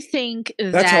 I think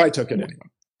that's how I took it anyway.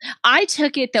 I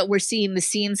took it that we're seeing the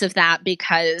scenes of that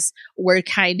because we're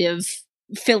kind of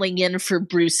filling in for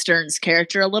Bruce Dern's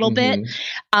character a little bit.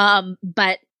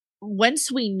 But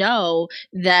once we know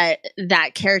that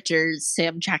character,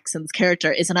 Sam Jackson's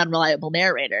character, is an unreliable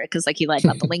narrator because he lied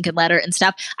about the Lincoln letter and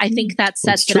stuff, I think that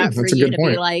sets it up for you to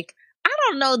be like, I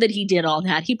don't know that he did all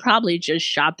that. He probably just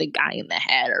shot the guy in the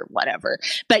head or whatever.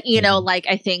 But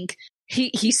I think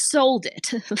he sold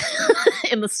it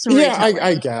in the story. Yeah,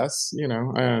 I guess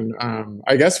and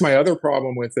I guess my other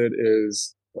problem with it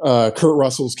is Kurt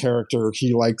Russell's character.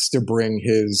 He likes to bring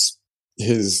his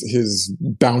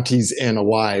bounties in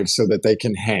alive so that they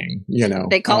can hang,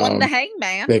 They call him the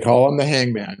hangman. They call him the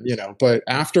hangman, but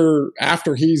after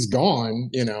he's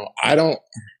gone, I don't,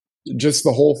 just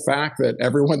the whole fact that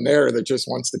everyone there that just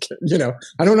wants to kill,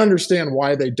 I don't understand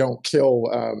why they don't kill,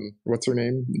 what's her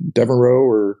name? Devereaux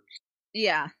or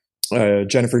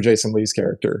Jennifer Jason Leigh's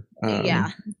character.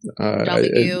 Domingue.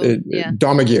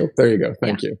 There you go.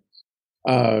 Thank you.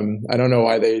 I don't know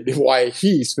why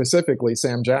he specifically,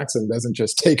 Sam Jackson, doesn't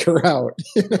just take her out,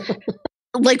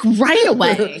 like right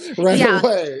away, away. I'm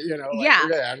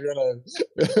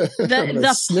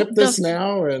gonna snip this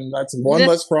now, and that's one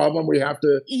less problem we have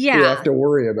to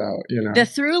worry about. The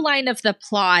through line of the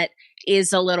plot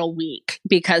is a little weak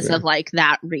because of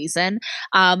that reason.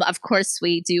 Of course,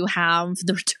 we do have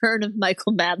the return of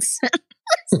Michael Madsen.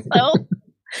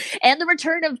 And the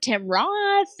return of Tim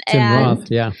Roth. Yeah.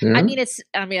 I mean, it's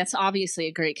obviously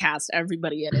a great cast.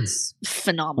 Everybody in it's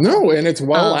phenomenal. No, and it's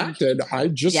well acted. I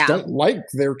just don't like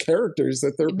their characters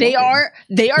that they're playing.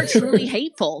 They are truly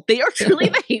hateful. They are truly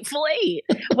the Hateful Eight.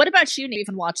 What about you?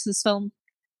 Even watch this film?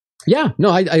 Yeah,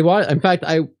 no, I watched. In fact,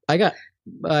 I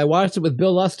watched it with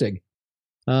Bill Lustig.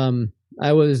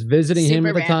 I was visiting him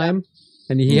at the time,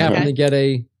 and he happened to get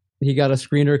a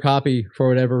screener copy for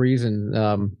whatever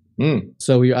reason.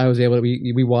 So I was able to,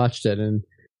 we watched it, and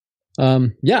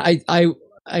I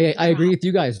agree with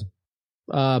you guys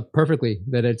perfectly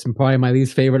that it's probably my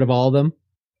least favorite of all of them.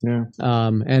 Yeah.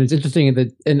 And it's interesting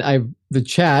that, and the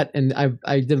chat, and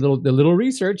I did the little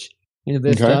research into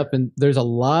this stuff, and there's a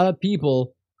lot of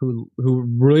people who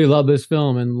really love this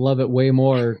film and love it way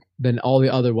more than all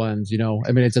the other ones.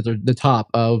 I mean, it's at the top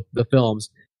of the films.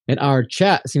 And our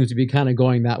chat seems to be kind of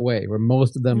going that way, where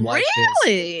most of them like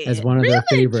this as one of their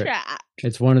favorites. Chat?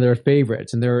 It's one of their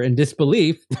favorites, and they're in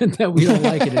disbelief that we don't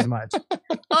like it as much.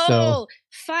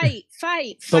 Fight!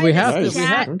 But we have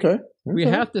to. We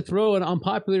have to throw an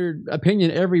unpopular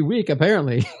opinion every week,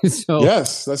 apparently. So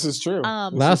yes, this is true.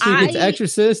 Last week it's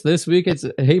Exorcist. This week it's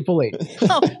Hateful Eight.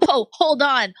 Hold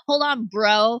on, bro. Hold on,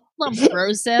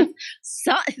 brosif.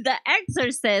 So the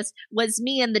Exorcist was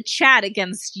me in the chat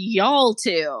against y'all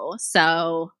two.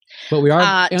 So, but we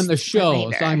are on the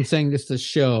show. So I'm saying this is the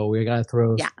show. We gotta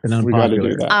throw an unpopular. We gotta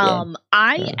do that.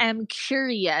 I am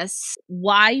curious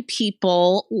why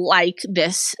people like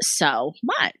this so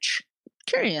much.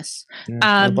 Curious.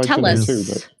 Tell us. Too,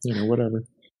 but whatever.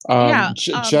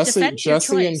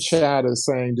 Jesse in chat is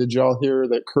saying, did y'all hear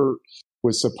that Kurt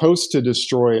was supposed to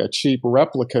destroy a cheap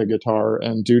replica guitar,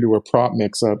 and due to a prop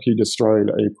mix-up, he destroyed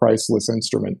a priceless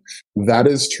instrument? That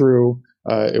is true.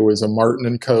 It was a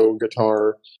Martin & Co.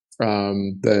 guitar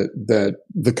that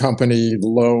the company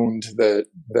loaned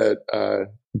that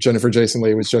Jennifer Jason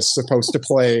Leigh was just supposed to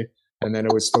play, and then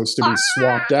it was supposed to be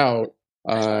swapped out.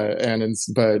 But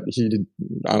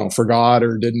I don't forgot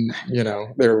or didn't,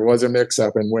 there was a mix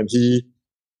up. And when he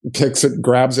picks it,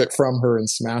 grabs it from her and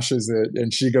smashes it,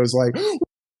 and she goes like,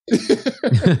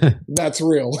 that's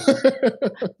real.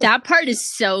 That part is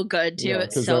so good too.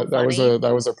 It's so funny.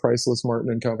 That was a priceless Martin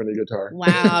and Company guitar.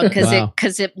 Wow,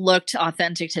 because it looked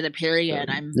authentic to the period.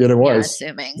 It was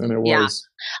assuming, and it was.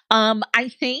 I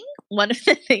think one of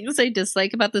the things I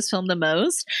dislike about this film the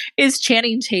most is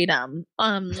Channing Tatum.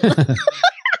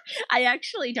 I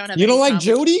actually don't have. You don't like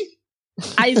Jodie?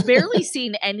 I've barely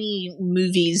seen any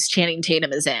movies Channing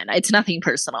Tatum is in. It's nothing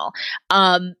personal.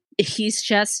 He's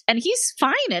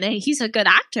fine in it. He's a good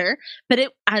actor, but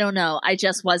I don't know. I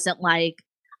just wasn't like,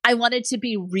 I wanted to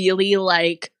be really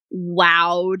like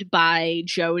wowed by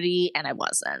Jodie, and I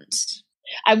wasn't.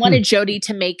 I wanted Jodie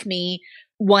to make me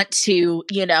want to,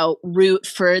 root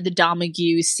for the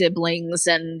Domergue siblings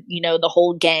and, the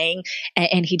whole gang,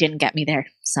 and he didn't get me there.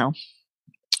 So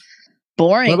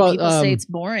boring. What about, people say it's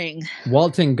boring.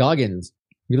 Walton Goggins.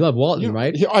 You love Walton,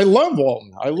 right? I love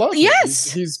Walton. I love him.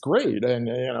 Yes, he's great, and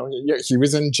he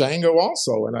was in Django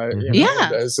also, and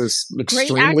as this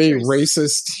extremely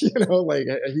racist, he's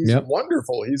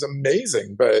wonderful. He's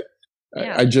amazing, but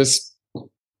I just,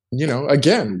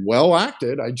 again, well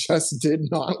acted. I just did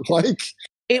not like.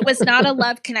 It was not a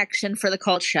love connection for the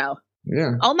cult show.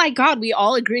 Yeah. Oh my God, we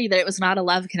all agree that it was not a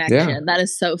love connection. Yeah. That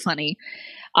is so funny.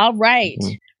 All right.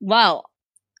 Mm-hmm. Well,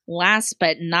 last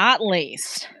but not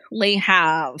least, we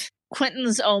have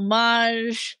Quentin's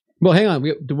homage. Well, hang on.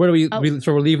 Where do we?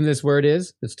 So we're leaving this where it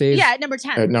is. It stays. Yeah, at number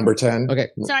 10. At number 10. Okay.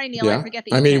 Sorry, Neil. I forget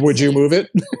that. Would you move it?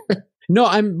 No,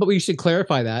 but we should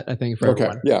clarify that. I think for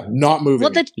everyone. Yeah, not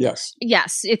moving. Well, yes.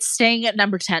 Yes, it's staying at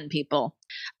number 10. People.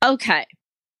 Okay.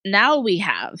 Now we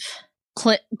have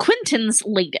Quentin's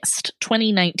latest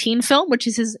 2019 film, which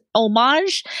is his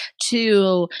homage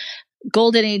to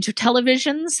golden age of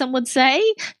television, some would say,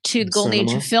 to the golden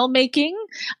age of filmmaking,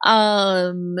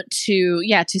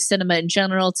 to cinema in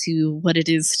general, to what it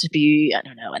is to be, I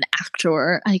don't know, an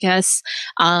actor, I guess,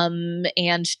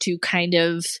 and to kind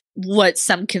of what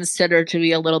some consider to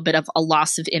be a little bit of a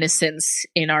loss of innocence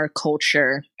in our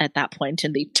culture at that point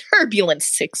in the turbulent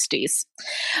 60s.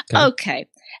 Okay.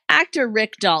 Actor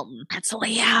Rick Dalton, that's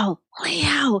Leo,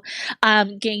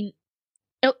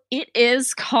 it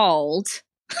is called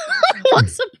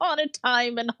Once Upon a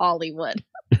Time in Hollywood.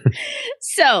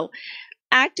 So,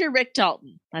 actor Rick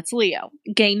Dalton, that's Leo,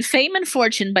 gained fame and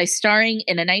fortune by starring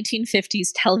in a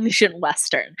 1950s television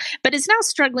western, but is now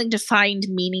struggling to find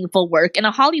meaningful work in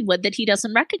a Hollywood that he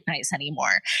doesn't recognize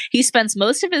anymore. He spends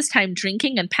most of his time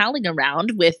drinking and palling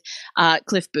around with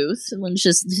Cliff Booth, which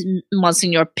is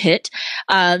Monsignor Pitt,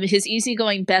 his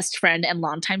easygoing best friend and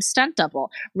longtime stunt double.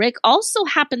 Rick also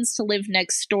happens to live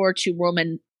next door to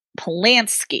Roman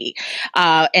Polanski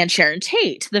and Sharon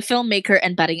Tate, the filmmaker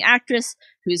and budding actress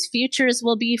whose futures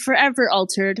will be forever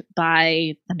altered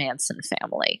by the Manson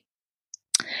family.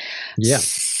 Yeah.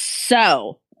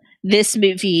 So this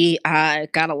movie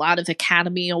got a lot of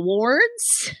Academy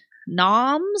Awards,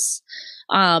 noms.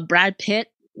 Brad Pitt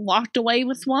walked away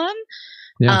with one.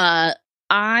 Yeah.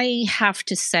 I have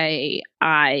to say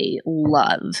I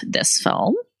love this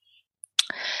film.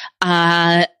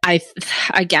 I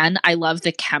love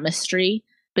the chemistry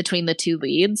between the two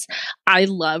leads. I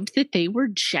loved that they were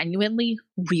genuinely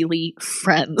really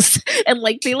friends and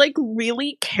they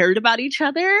really cared about each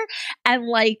other, and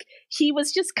he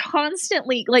was just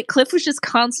constantly Cliff was just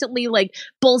constantly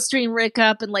bolstering Rick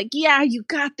up and yeah, you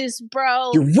got this,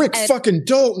 bro. You're Rick fucking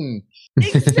Dalton.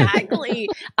 Exactly.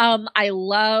 I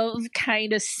love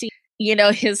kind of seeing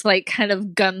his kind of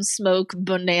Gunsmoke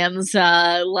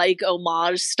bonanza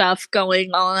homage stuff going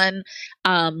on.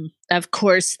 Of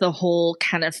course, the whole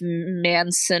kind of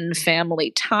Manson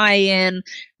family tie-in,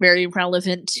 very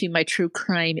relevant to my true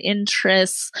crime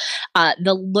interests.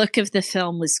 The look of the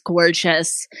film was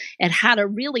gorgeous. It had a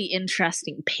really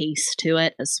interesting pace to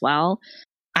it as well.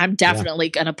 I'm definitely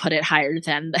going to put it higher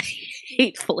than The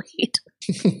Hateful Eight.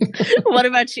 What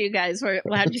about you guys?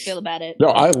 How did you feel about it? No,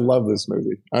 I love this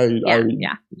movie. I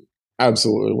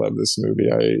absolutely love this movie.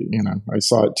 I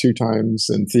saw it 2 times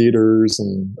in theaters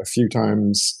and a few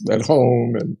times at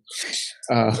home, and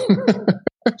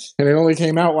and it only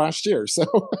came out last year. So,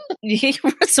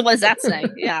 so what does that say?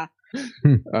 Yeah.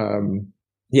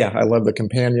 I love the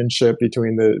companionship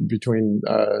between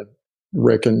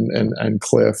Rick and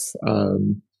Cliff.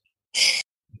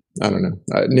 I don't know.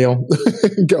 Neil,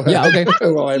 go ahead. Yeah, okay.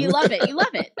 Well, you love it. You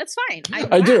love it. That's fine.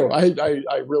 I do. I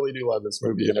really do love this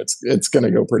movie, and it's going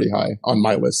to go pretty high on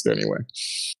my list anyway.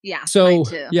 Yeah. So,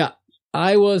 yeah,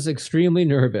 I was extremely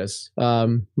nervous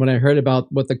when I heard about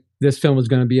what the this film was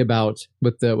going to be about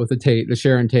with the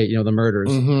Sharon Tate, the murders,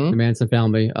 the Manson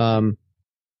family.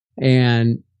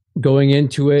 And going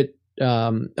into it,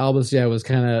 obviously I was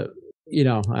kind of, I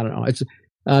don't know. It's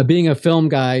being a film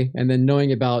guy and then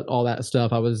knowing about all that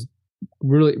stuff, I was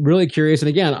really, really curious. And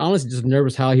again, honestly, just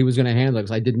nervous how he was going to handle it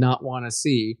because I did not want to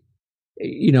see,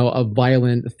 a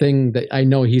violent thing that I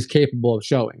know he's capable of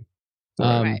showing.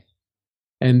 Right.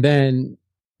 And then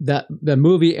the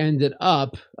movie ended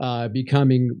up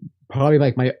becoming probably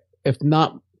like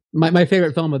my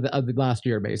favorite film of the last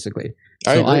year, basically.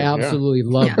 So I absolutely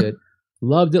loved it.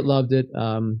 Loved it.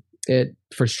 It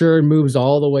for sure moves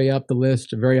all the way up the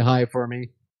list, very high for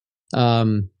me.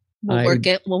 We'll work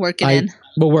it in.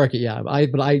 We'll work it, yeah.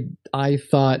 I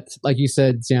thought, like you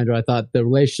said, Sandra, I thought the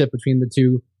relationship between the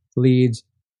two leads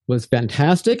was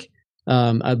fantastic.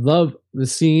 I love the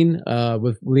scene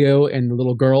with Leo and the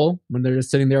little girl when they're just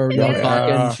sitting there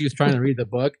talking and she's trying to read the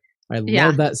book. I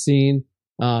love that scene.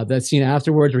 That scene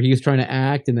afterwards where he's trying to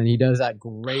act and then he does that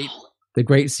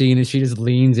great scene and she just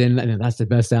leans in and that's the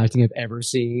best acting I've ever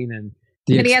seen. And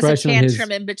he has a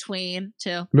tantrum in between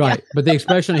too. Right. But the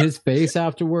expression on his face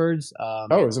afterwards.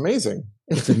 It was amazing.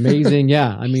 It's amazing.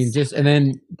 Yeah. I mean, and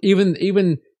then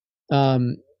even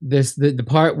the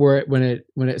part where when it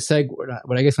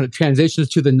transitions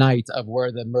to the night of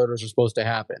where the murders are supposed to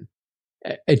happen,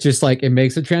 it just like, it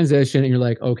makes a transition and you're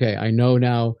like, okay, I know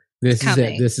now this is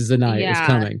it. This is the night. It's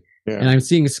coming. Yeah. And I'm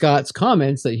seeing Scott's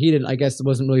comments that he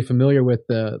wasn't really familiar with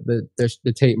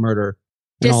the Tate murder.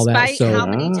 Despite how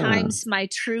many times my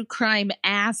true crime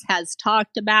ass has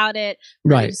talked about it,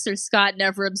 producer Scott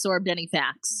never absorbed any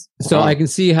facts. So I can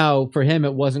see how for him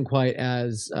it wasn't quite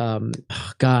as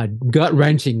gut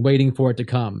wrenching waiting for it to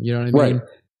come. You know what I mean?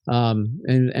 Right.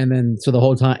 And then so the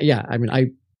whole time, I mean,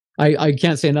 I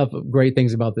can't say enough great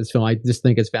things about this film. I just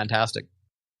think it's fantastic.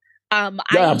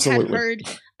 Absolutely.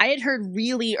 I had heard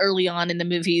really early on in the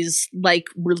movie's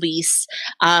release,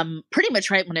 pretty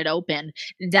much right when it opened,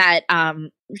 that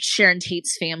Sharon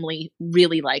Tate's family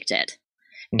really liked it.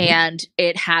 Mm-hmm. And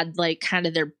it had kind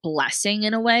of their blessing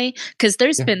in a way, because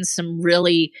there's been some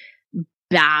really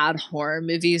bad horror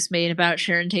movies made about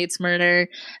Sharon Tate's murder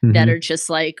that are just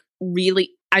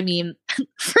really, I mean,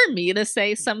 for me to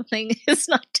say something is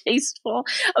not tasteful,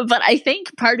 but I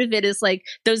think part of it is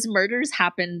those murders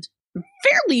happened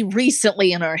fairly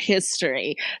recently in our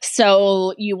history,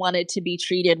 so you want it to be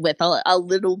treated with a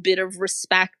little bit of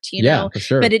respect, know. For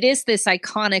sure. But it is this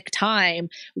iconic time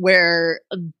where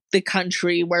the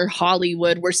country, where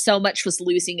Hollywood, where so much was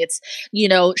losing its,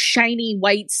 shiny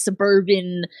white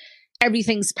suburban,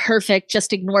 everything's perfect,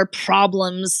 just ignore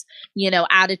problems,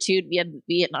 attitude. We had the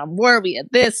Vietnam War, we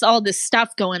had all this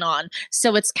stuff going on,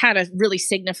 so it's kind of really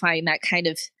signifying that kind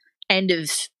of end of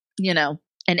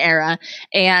an era.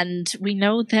 And we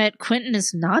know that Quentin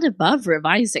is not above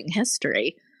revising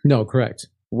history. No, correct.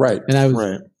 Right. And I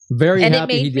was very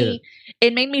happy he did it.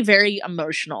 It made me very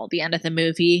emotional. The end of the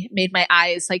movie made my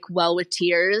eyes well with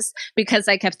tears, because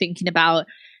I kept thinking about,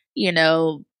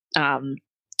 oh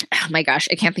my gosh,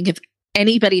 I can't think of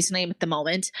anybody's name at the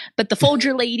moment, but the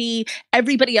Folger lady,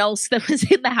 everybody else that was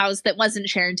in the house that wasn't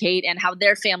Sharon Tate, and how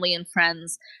their family and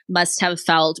friends must have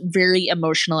felt very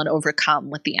emotional and overcome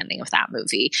with the ending of that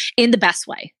movie in the best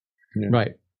way. Yeah.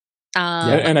 Right.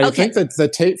 And I think that the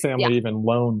Tate family even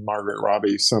loaned Margaret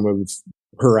Robbie some of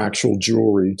her actual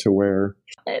jewelry to wear.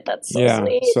 That's so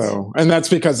sweet. So, and that's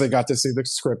because they got to see the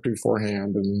script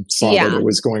beforehand and saw that it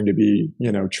was going to be,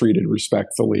 treated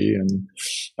respectfully and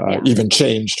even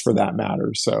changed for that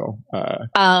matter. So,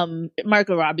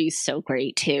 Margot Robbie's so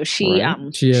great too. She's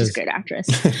a great actress.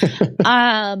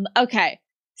 Okay,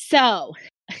 so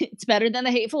it's better than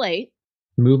The Hateful Eight.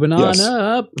 Moving on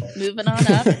up.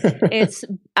 It's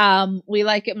we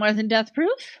like it more than Death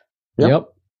Proof. Yep.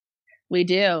 We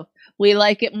do. We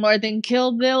like it more than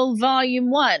Kill Bill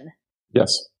Volume 1.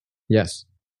 Yes.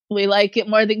 We like it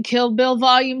more than Kill Bill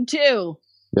Volume 2.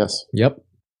 Yes. Yep.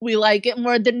 We like it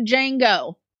more than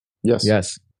Django.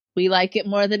 Yes. We like it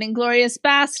more than Inglourious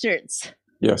Bastards.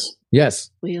 Yes.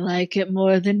 We like it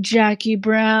more than Jackie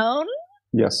Brown.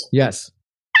 Yes.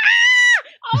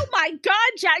 Oh my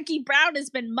God, Jackie Brown has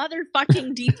been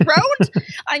motherfucking dethroned.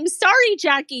 I'm sorry,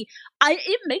 Jackie.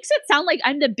 It makes it sound like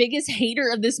I'm the biggest hater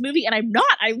of this movie, and I'm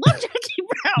not. I love Jackie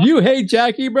Brown. You hate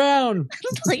Jackie Brown.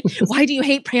 Why do you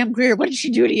hate Pam Grier? What did she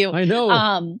do to you? I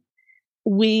know.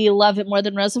 We love it more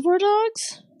than Reservoir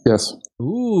Dogs. Yes.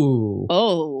 Ooh.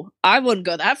 Oh, I wouldn't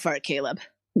go that far, Caleb.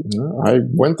 No, I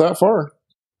went that far.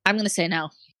 I'm going to say no.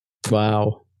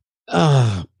 Wow.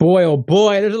 Oh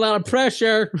boy, there's a lot of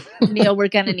pressure. Neil, we're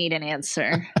going to need an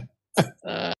answer.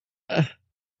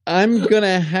 I'm going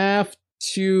to have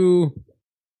to...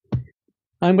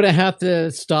 I'm going to have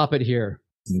to stop it here.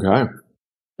 Okay.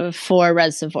 Before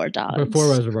Reservoir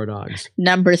Dogs.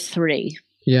 Number 3.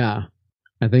 Yeah,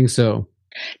 I think so.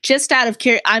 Just out of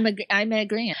I'm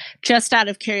agreeing. Just out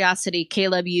of curiosity,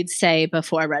 Caleb, you'd say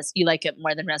before you like it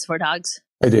more than Reservoir Dogs?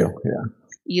 I do, yeah.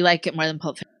 You like it more than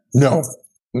Pulp Fiction? No.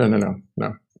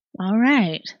 All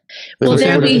right.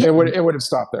 It would have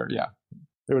stopped there, yeah.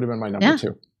 It would have been my number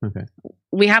 2. Okay.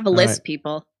 We have a list,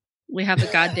 people. We have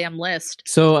a goddamn list.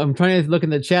 So I'm trying to look in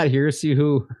the chat here, see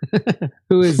who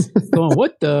is going,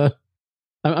 what the?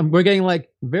 We're getting like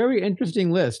very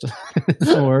interesting list.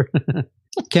 Or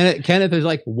Kenneth is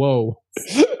like, whoa.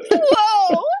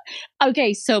 Whoa.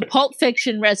 Okay, so Pulp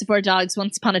Fiction, Reservoir Dogs,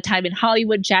 Once Upon a Time in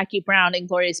Hollywood, Jackie Brown,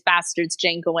 Inglourious Bastards,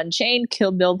 Django Unchained,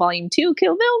 Kill Bill Volume 2,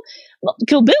 Kill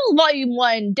Bill Volume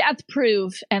 1, Death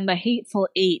Proof, and The Hateful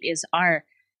Eight is our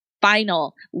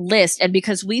final list. And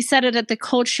because we said it at the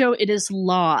Cult Show, it is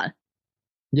law.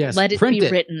 Yes, let it be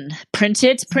written. Print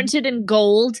it in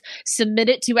gold. Submit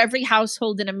it to every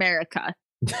household in America.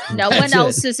 No one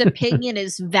else's opinion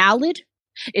is valid.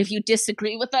 If you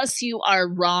disagree with us, you are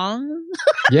wrong.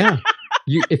 Yeah.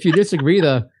 If you disagree,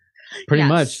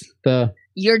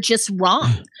 you're just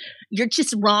wrong. You're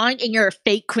just wrong, and you're a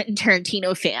fake Quentin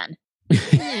Tarantino fan.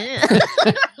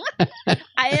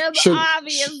 I am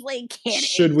obviously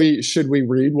kidding. Should we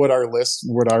read what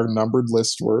our numbered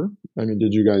list were? I mean,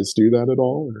 did you guys do that at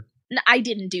all? Or? No, I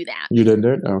didn't do that. You didn't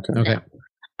do it? Okay. No.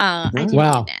 I didn't do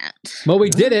that. Well, we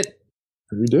did it.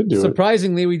 We did do it.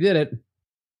 Surprisingly, we did it.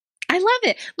 I love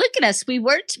it. Look at us. We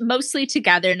worked mostly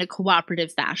together in a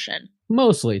cooperative fashion.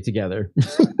 Mostly together.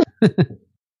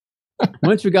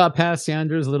 Once we got past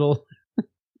Sandra's little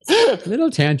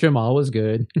tantrum, all was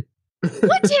good.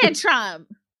 What tantrum?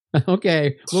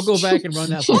 Okay, we'll go back and run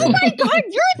that. Oh my God,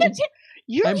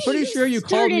 I'm pretty sure you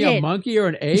called me a monkey or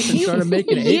an ape and started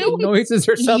making ape noises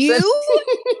or something. You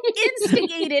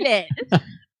instigated it.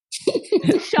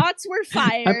 Shots were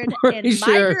fired in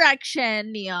my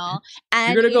direction, Neil.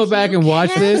 And you're going to go back and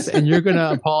watch this, and you're going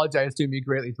to apologize to me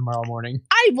greatly tomorrow morning.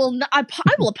 I will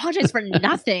apologize for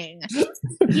nothing.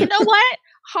 You know what?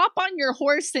 Hop on your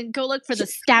horse and go look for the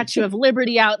Statue of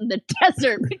Liberty out in the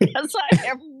desert, because I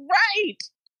am right.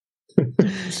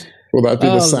 Will that be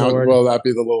the sound? Lord. Will that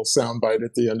be the little sound bite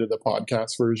at the end of the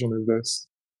podcast version of this?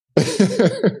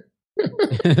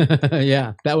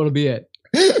 Yeah, that will be it.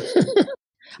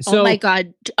 Oh my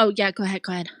God. Oh yeah, go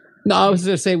ahead. No, I was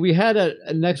going to say we had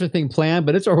an extra thing planned,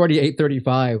 but it's already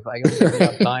 8:35. I don't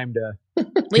have time to.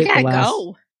 We gotta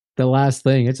go. The last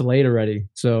thing. It's late already,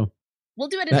 so we'll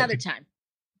do it another time.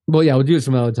 Well, yeah, we'll do it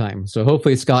some other time. So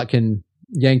hopefully Scott can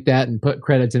yank that and put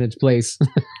credits in its place.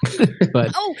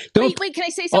 But wait, can I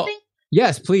say something?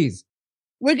 Yes, please.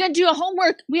 We're gonna do a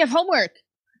homework. We have homework.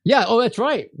 Yeah. Oh, that's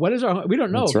right. What is our? We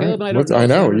don't know. Right. I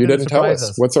know. You didn't tell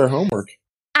us. What's our homework?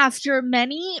 After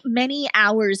many, many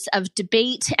hours of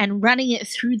debate and running it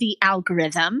through the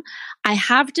algorithm, I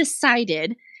have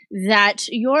decided that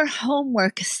your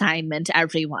homework assignment,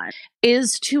 everyone,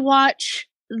 is to watch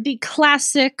the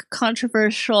classic,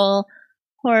 controversial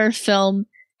horror film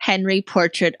Henry,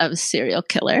 Portrait of a Serial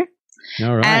Killer.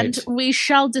 All right. And we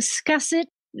shall discuss it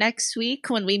next week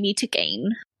when we meet again.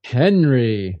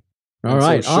 Henry. All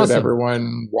right. So should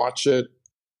everyone watch it?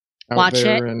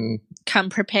 And come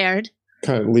prepared.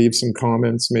 Kind of leave some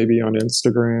comments maybe on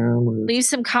Instagram. Leave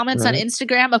some comments on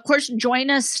Instagram. Of course,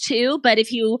 join us too. But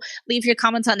if you leave your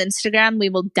comments on Instagram, we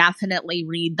will definitely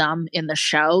read them in the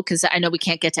show, because I know we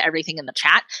can't get to everything in the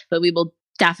chat, but we will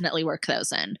definitely work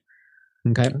those in.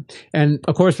 Okay. And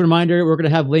of course, reminder, we're going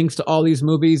to have links to all these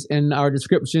movies in our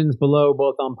descriptions below,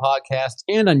 both on podcast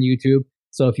and on YouTube.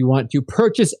 So if you want to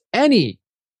purchase any,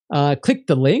 click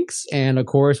the links. And of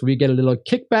course, we get a little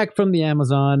kickback from the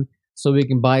Amazon, so we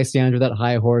can buy Sandra that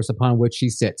high horse upon which she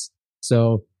sits.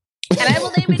 So, and I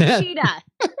will name it Cheetah.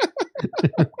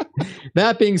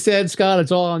 That being said, Scott,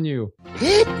 it's all on you.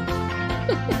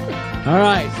 All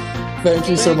right. Thank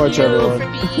you so much, everyone.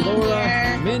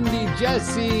 Laura, Mindy,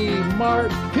 Jesse,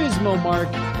 Mark, Pismo Mark,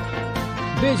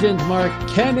 Visions Mark,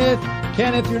 Kenneth.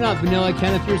 Kenneth, you're not vanilla.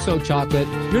 Kenneth, you're so chocolate.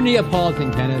 You're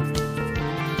Neapolitan, Kenneth.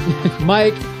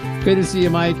 Mike, good to see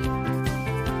you, Mike.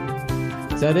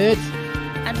 Is that it?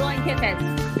 I'm blowing kisses.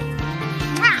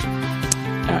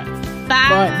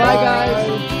 Bye, guys.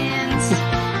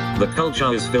 The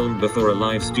Culture is filmed before a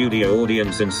live studio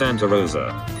audience in Santa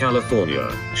Rosa, California.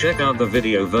 Check out the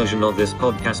video version of this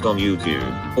podcast on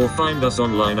YouTube, or find us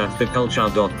online at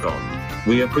theculture.com.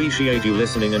 We appreciate you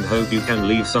listening and hope you can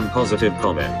leave some positive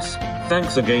comments.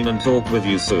 Thanks again, and talk with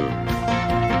you soon.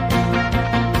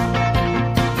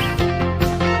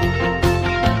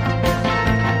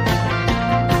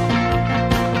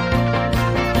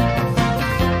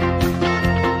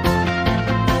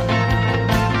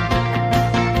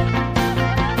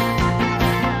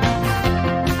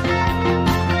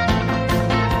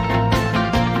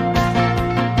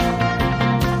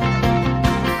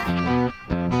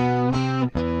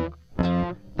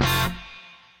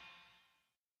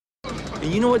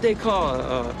 And you know what they call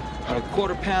a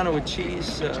quarter pounder with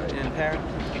cheese in Paris?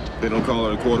 They don't call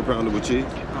it a quarter pounder with cheese?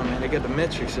 Oh man, they got the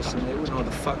metric system. They wouldn't know what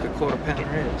the fuck a quarter pounder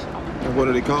is. And what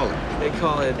do they call it? They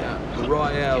call it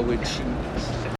Royale with cheese.